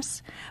best for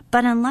us,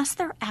 but unless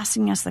they're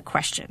asking us the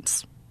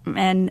questions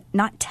and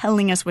not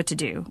telling us what to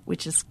do,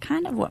 which is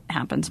kind of what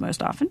happens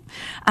most often,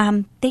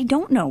 they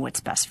don't know what's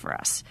best for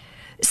us.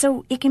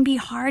 So it can be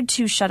hard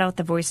to shut out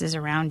the voices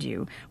around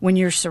you when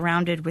you're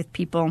surrounded with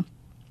people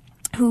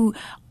who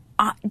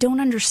don't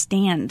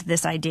understand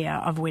this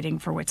idea of waiting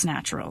for what's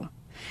natural.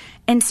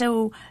 And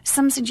so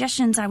some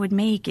suggestions I would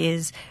make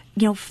is,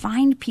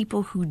 find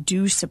people who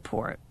do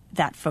support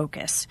that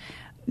focus.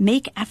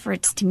 Make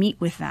efforts to meet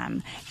with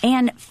them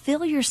and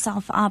fill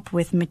yourself up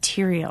with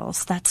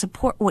materials that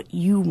support what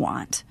you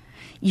want.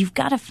 You've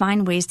got to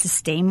find ways to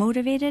stay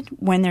motivated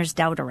when there's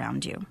doubt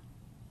around you.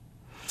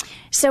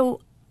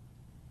 So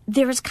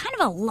there's kind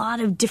of a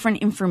lot of different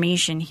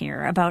information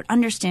here about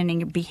understanding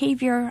your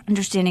behavior,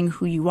 understanding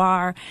who you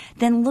are,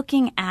 then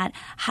looking at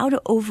how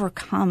to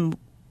overcome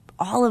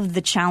all of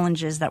the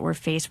challenges that we're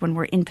faced when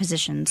we're in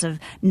positions of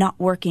not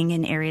working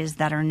in areas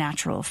that are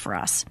natural for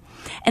us.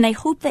 And I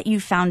hope that you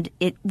found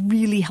it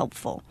really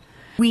helpful.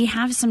 We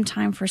have some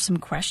time for some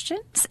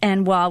questions,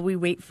 and while we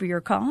wait for your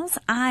calls,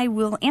 I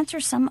will answer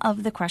some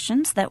of the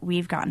questions that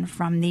we've gotten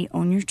from the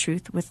Own Your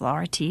Truth with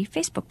Laura T.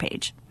 Facebook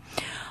page.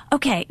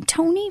 Okay,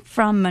 Tony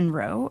from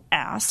Monroe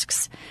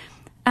asks,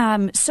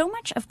 so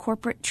much of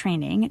corporate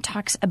training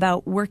talks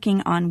about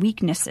working on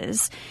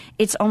weaknesses.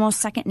 It's almost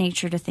second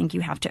nature to think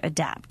you have to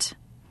adapt.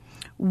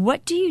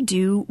 What do you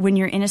do when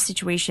you're in a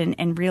situation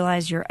and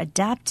realize you're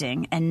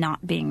adapting and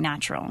not being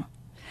natural?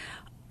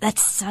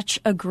 That's such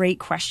a great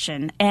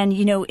question. And,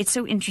 it's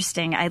so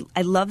interesting.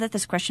 I love that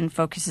this question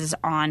focuses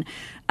on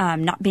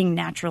not being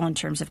natural in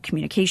terms of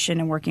communication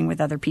and working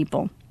with other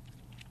people.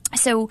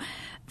 So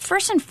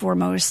first and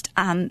foremost,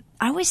 I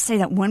always say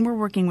that when we're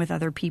working with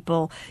other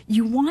people,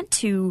 you want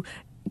to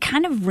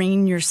kind of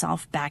rein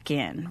yourself back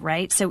in,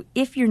 right? So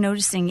if you're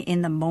noticing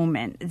in the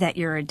moment that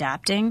you're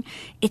adapting,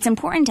 it's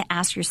important to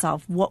ask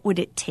yourself, what would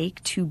it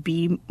take to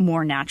be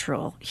more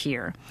natural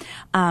here?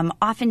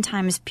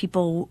 Oftentimes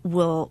people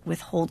will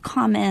withhold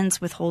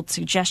comments, withhold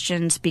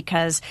suggestions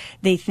because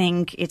they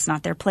think it's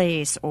not their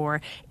place,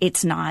 or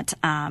it's not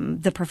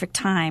the perfect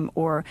time,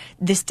 or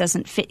this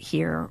doesn't fit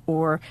here,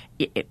 or,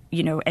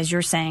 as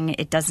you're saying,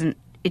 it doesn't,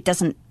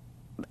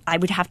 I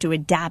would have to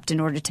adapt in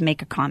order to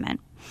make a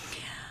comment.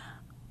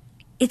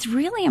 It's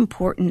really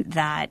important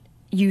that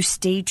you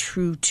stay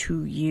true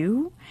to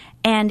you,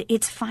 and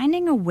it's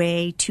finding a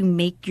way to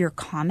make your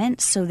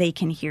comments so they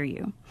can hear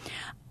you.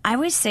 I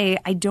always say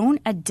I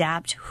don't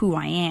adapt who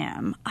I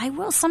am. I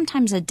will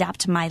sometimes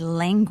adapt my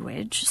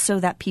language so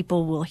that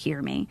people will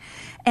hear me.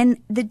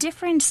 And the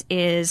difference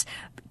is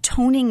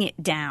toning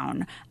it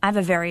down. I have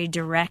a very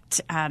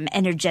direct,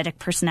 energetic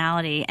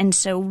personality. And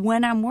so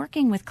when I'm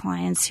working with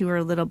clients who are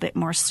a little bit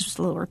more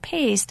slower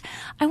paced,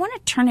 I want to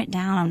turn it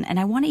down and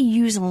I want to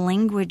use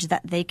language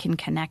that they can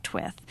connect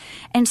with.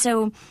 And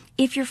so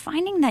if you're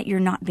finding that you're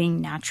not being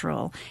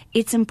natural,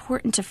 it's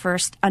important to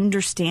first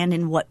understand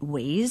in what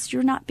ways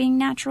you're not being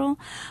natural,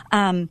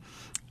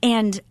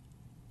 and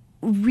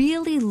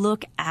really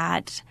look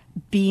at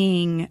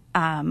being,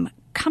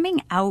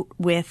 coming out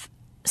with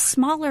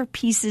smaller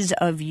pieces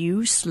of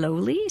you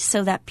slowly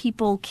so that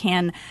people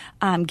can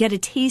get a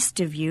taste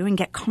of you and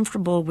get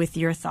comfortable with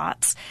your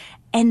thoughts,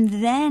 and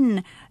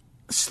then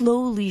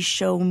slowly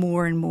show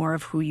more and more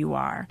of who you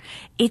are.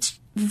 It's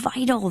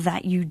vital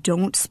that you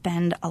don't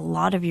spend a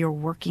lot of your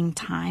working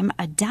time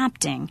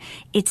adapting.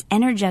 It's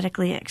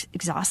energetically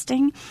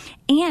exhausting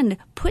and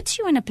puts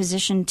you in a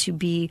position to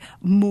be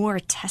more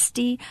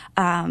testy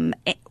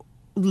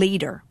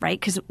later, right?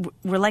 Because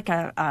we're like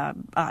a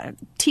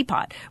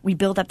teapot. We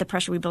build up the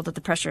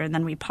pressure, and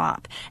then we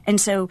pop.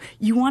 And so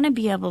you want to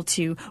be able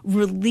to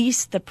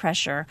release the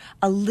pressure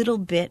a little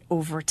bit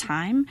over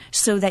time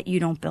so that you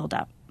don't build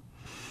up.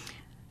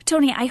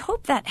 Tony, I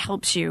hope that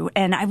helps you,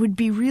 and I would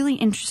be really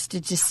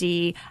interested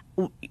to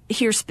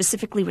hear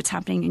specifically what's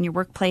happening in your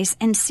workplace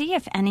and see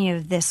if any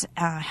of this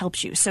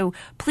helps you. So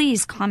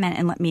please comment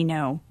and let me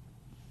know.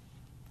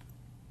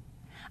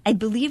 I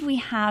believe we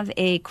have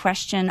a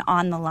question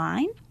on the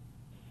line.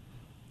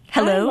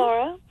 Hello? Hi,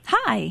 Laura.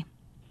 Hi.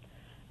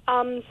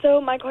 So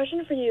my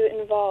question for you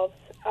involves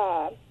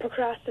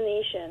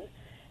procrastination,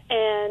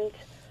 and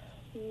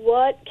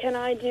what can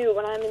I do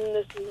when I'm in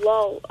this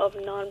lull of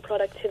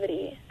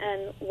non-productivity,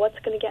 and what's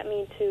going to get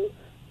me to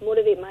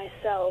motivate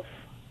myself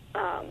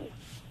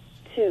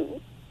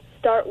to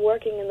start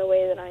working in the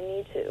way that I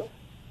need to?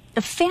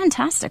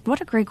 Fantastic.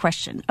 What a great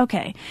question.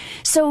 Okay.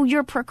 So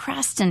you're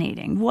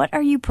procrastinating. What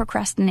are you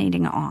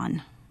procrastinating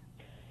on?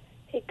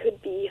 It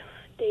could be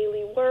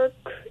daily work,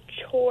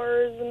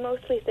 chores,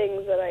 mostly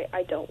things that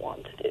I don't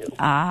want to do.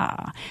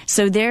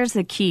 So there's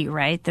the key,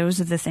 right?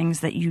 Those are the things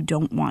that you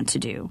don't want to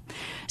do.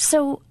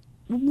 So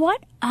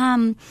what,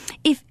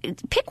 if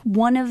pick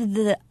one of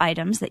the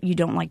items that you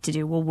don't like to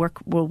do, we'll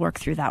work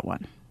through that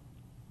one.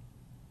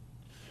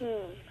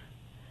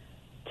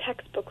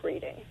 Textbook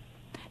reading.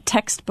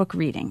 Textbook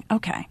reading.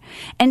 Okay.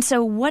 And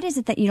so what is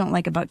it that you don't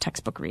like about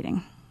textbook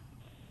reading?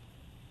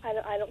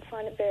 I don't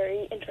find it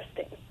very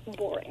interesting.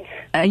 Boring.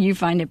 You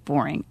find it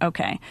boring.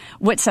 Okay.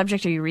 What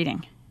subject are you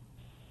reading?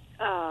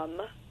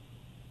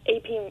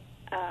 AP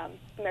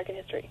American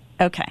History.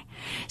 Okay.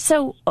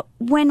 So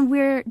when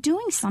we're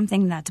doing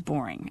something that's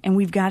boring and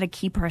we've got to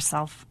keep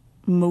ourselves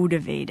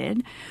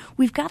motivated,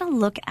 we've got to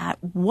look at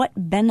what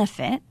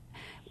benefit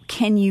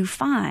can you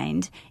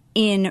find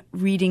in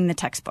reading the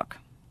textbook.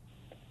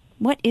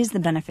 What is the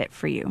benefit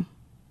for you?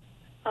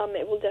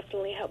 It will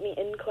definitely help me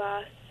in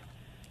class,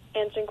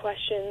 answering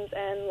questions,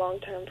 and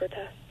long-term for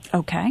tests.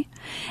 Okay.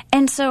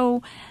 And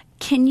so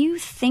can you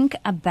think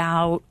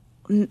about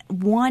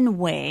one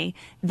way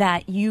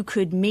that you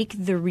could make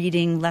the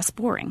reading less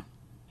boring?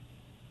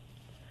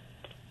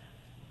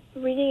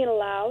 Reading it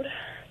aloud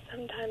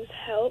sometimes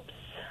helps,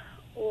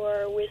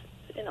 or with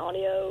an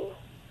audio.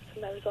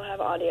 Sometimes I'll have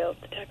audio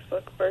of the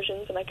textbook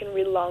versions, and I can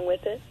read along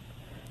with it.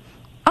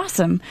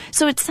 Awesome.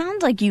 So it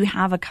sounds like you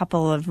have a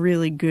couple of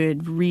really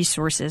good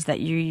resources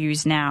that you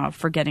use now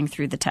for getting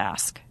through the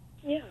task.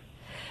 Yeah.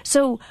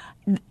 So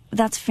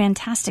that's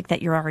fantastic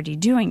that you're already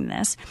doing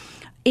this.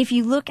 If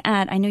you look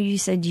at, I know you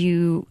said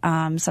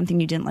something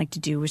you didn't like to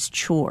do was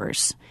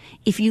chores.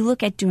 If you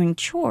look at doing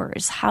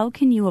chores, how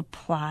can you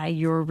apply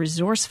your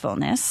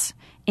resourcefulness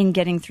in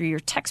getting through your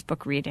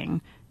textbook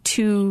reading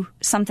to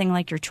something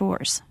like your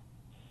chores?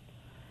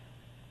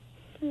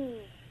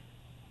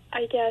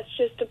 I guess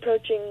just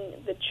approaching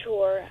the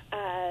chore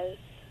as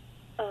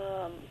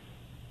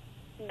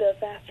the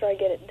faster I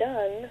get it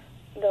done,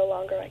 the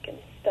longer I can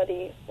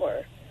study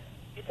or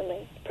do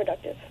something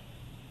productive.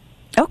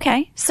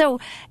 Okay, so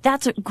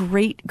that's a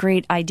great,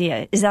 great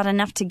idea. Is that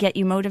enough to get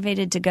you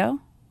motivated to go?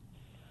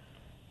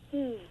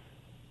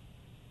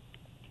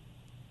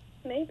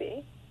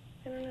 Maybe.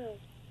 I don't know.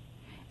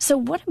 So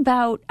what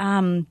about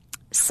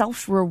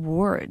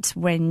self-rewards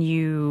when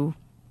you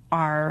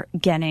are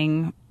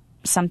getting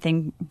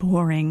something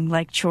boring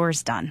like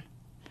chores done?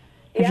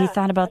 Have you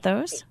thought about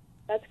those? Great.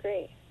 That's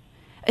great.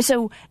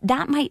 So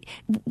that might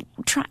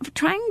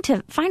trying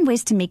to find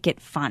ways to make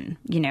it fun.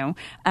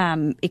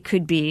 It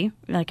could be,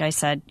 like I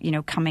said,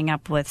 coming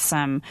up with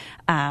some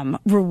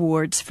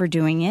rewards for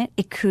doing it.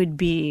 It could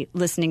be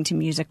listening to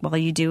music while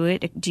you do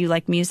it. Do you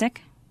like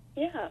music?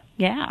 Yeah.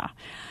 Yeah.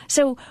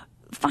 So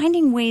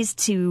finding ways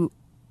to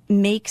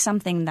make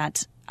something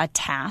that's a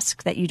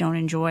task that you don't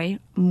enjoy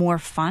more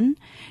fun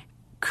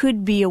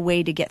could be a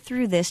way to get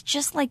through this,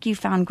 just like you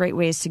found great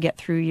ways to get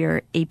through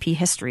your AP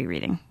history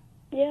reading.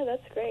 Yeah,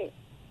 that's great.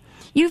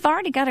 You've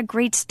already got a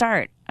great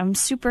start. I'm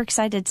super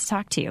excited to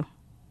talk to you.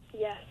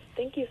 Yes,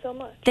 thank you so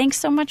much. Thanks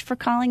so much for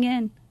calling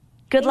in.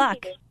 Good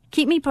luck. You.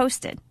 Keep me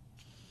posted.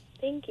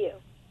 Thank you.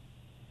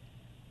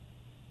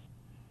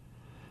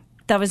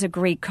 That was a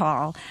great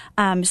call.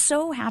 I'm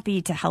so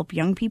happy to help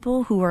young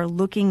people who are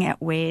looking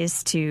at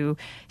ways to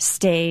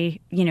stay,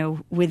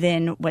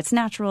 within what's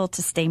natural,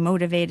 to stay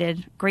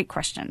motivated. Great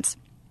questions.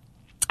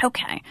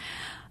 Okay.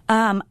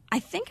 I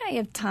think I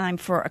have time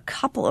for a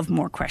couple of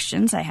more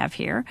questions I have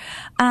here.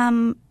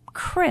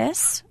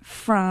 Chris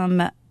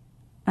from,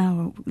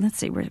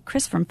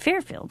 Chris from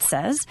Fairfield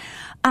says,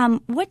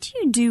 what do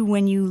you do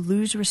when you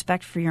lose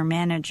respect for your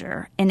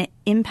manager and it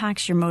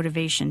impacts your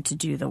motivation to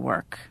do the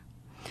work?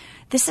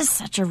 This is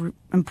such an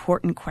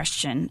important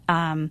question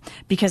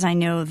because I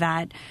know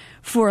that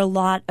for a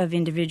lot of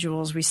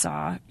individuals we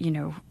saw,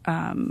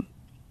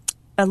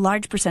 a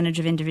large percentage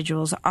of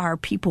individuals are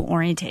people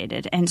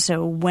orientated. And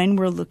so when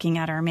we're looking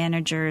at our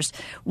managers,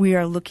 we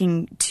are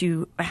looking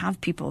to have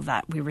people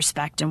that we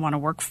respect and want to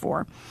work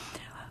for.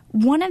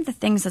 One of the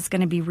things that's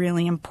going to be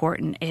really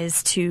important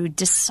is to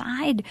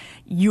decide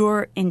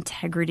your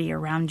integrity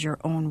around your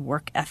own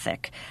work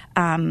ethic,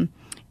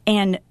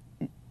 and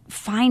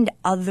find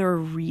other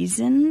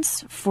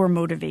reasons for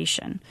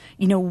motivation.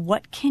 You know,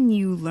 what can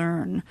you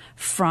learn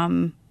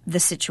from the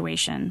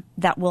situation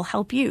that will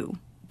help you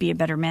be a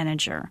better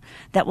manager,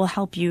 that will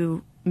help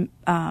you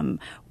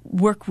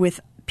work with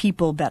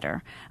people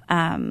better?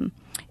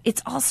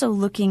 It's also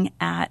looking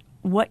at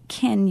what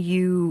can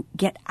you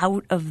get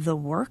out of the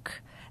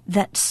work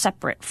that's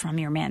separate from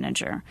your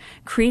manager.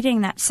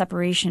 Creating that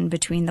separation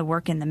between the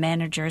work and the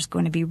manager is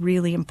going to be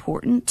really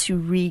important to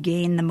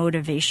regain the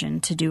motivation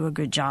to do a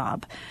good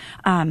job.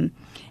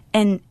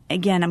 And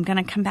again, I'm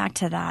going to come back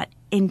to that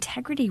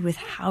integrity with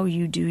how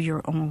you do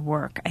your own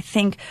work. I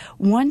think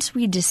once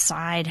we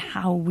decide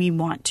how we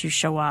want to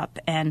show up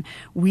and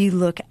we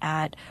look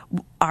at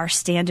our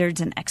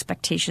standards and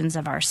expectations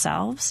of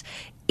ourselves,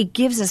 it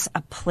gives us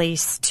a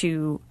place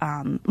to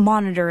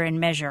monitor and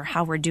measure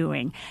how we're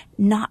doing,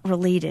 not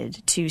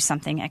related to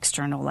something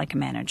external like a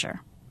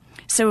manager.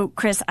 So,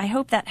 Chris, I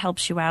hope that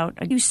helps you out.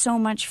 Thank you so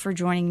much for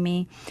joining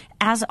me.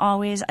 As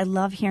always, I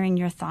love hearing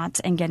your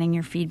thoughts and getting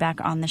your feedback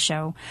on the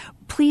show.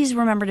 Please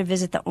remember to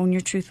visit the Own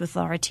Your Truth with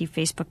Laura T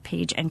Facebook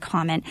page and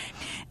comment.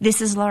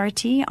 This is Laura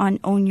T on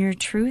Own Your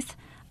Truth.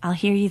 I'll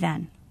hear you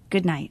then.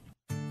 Good night.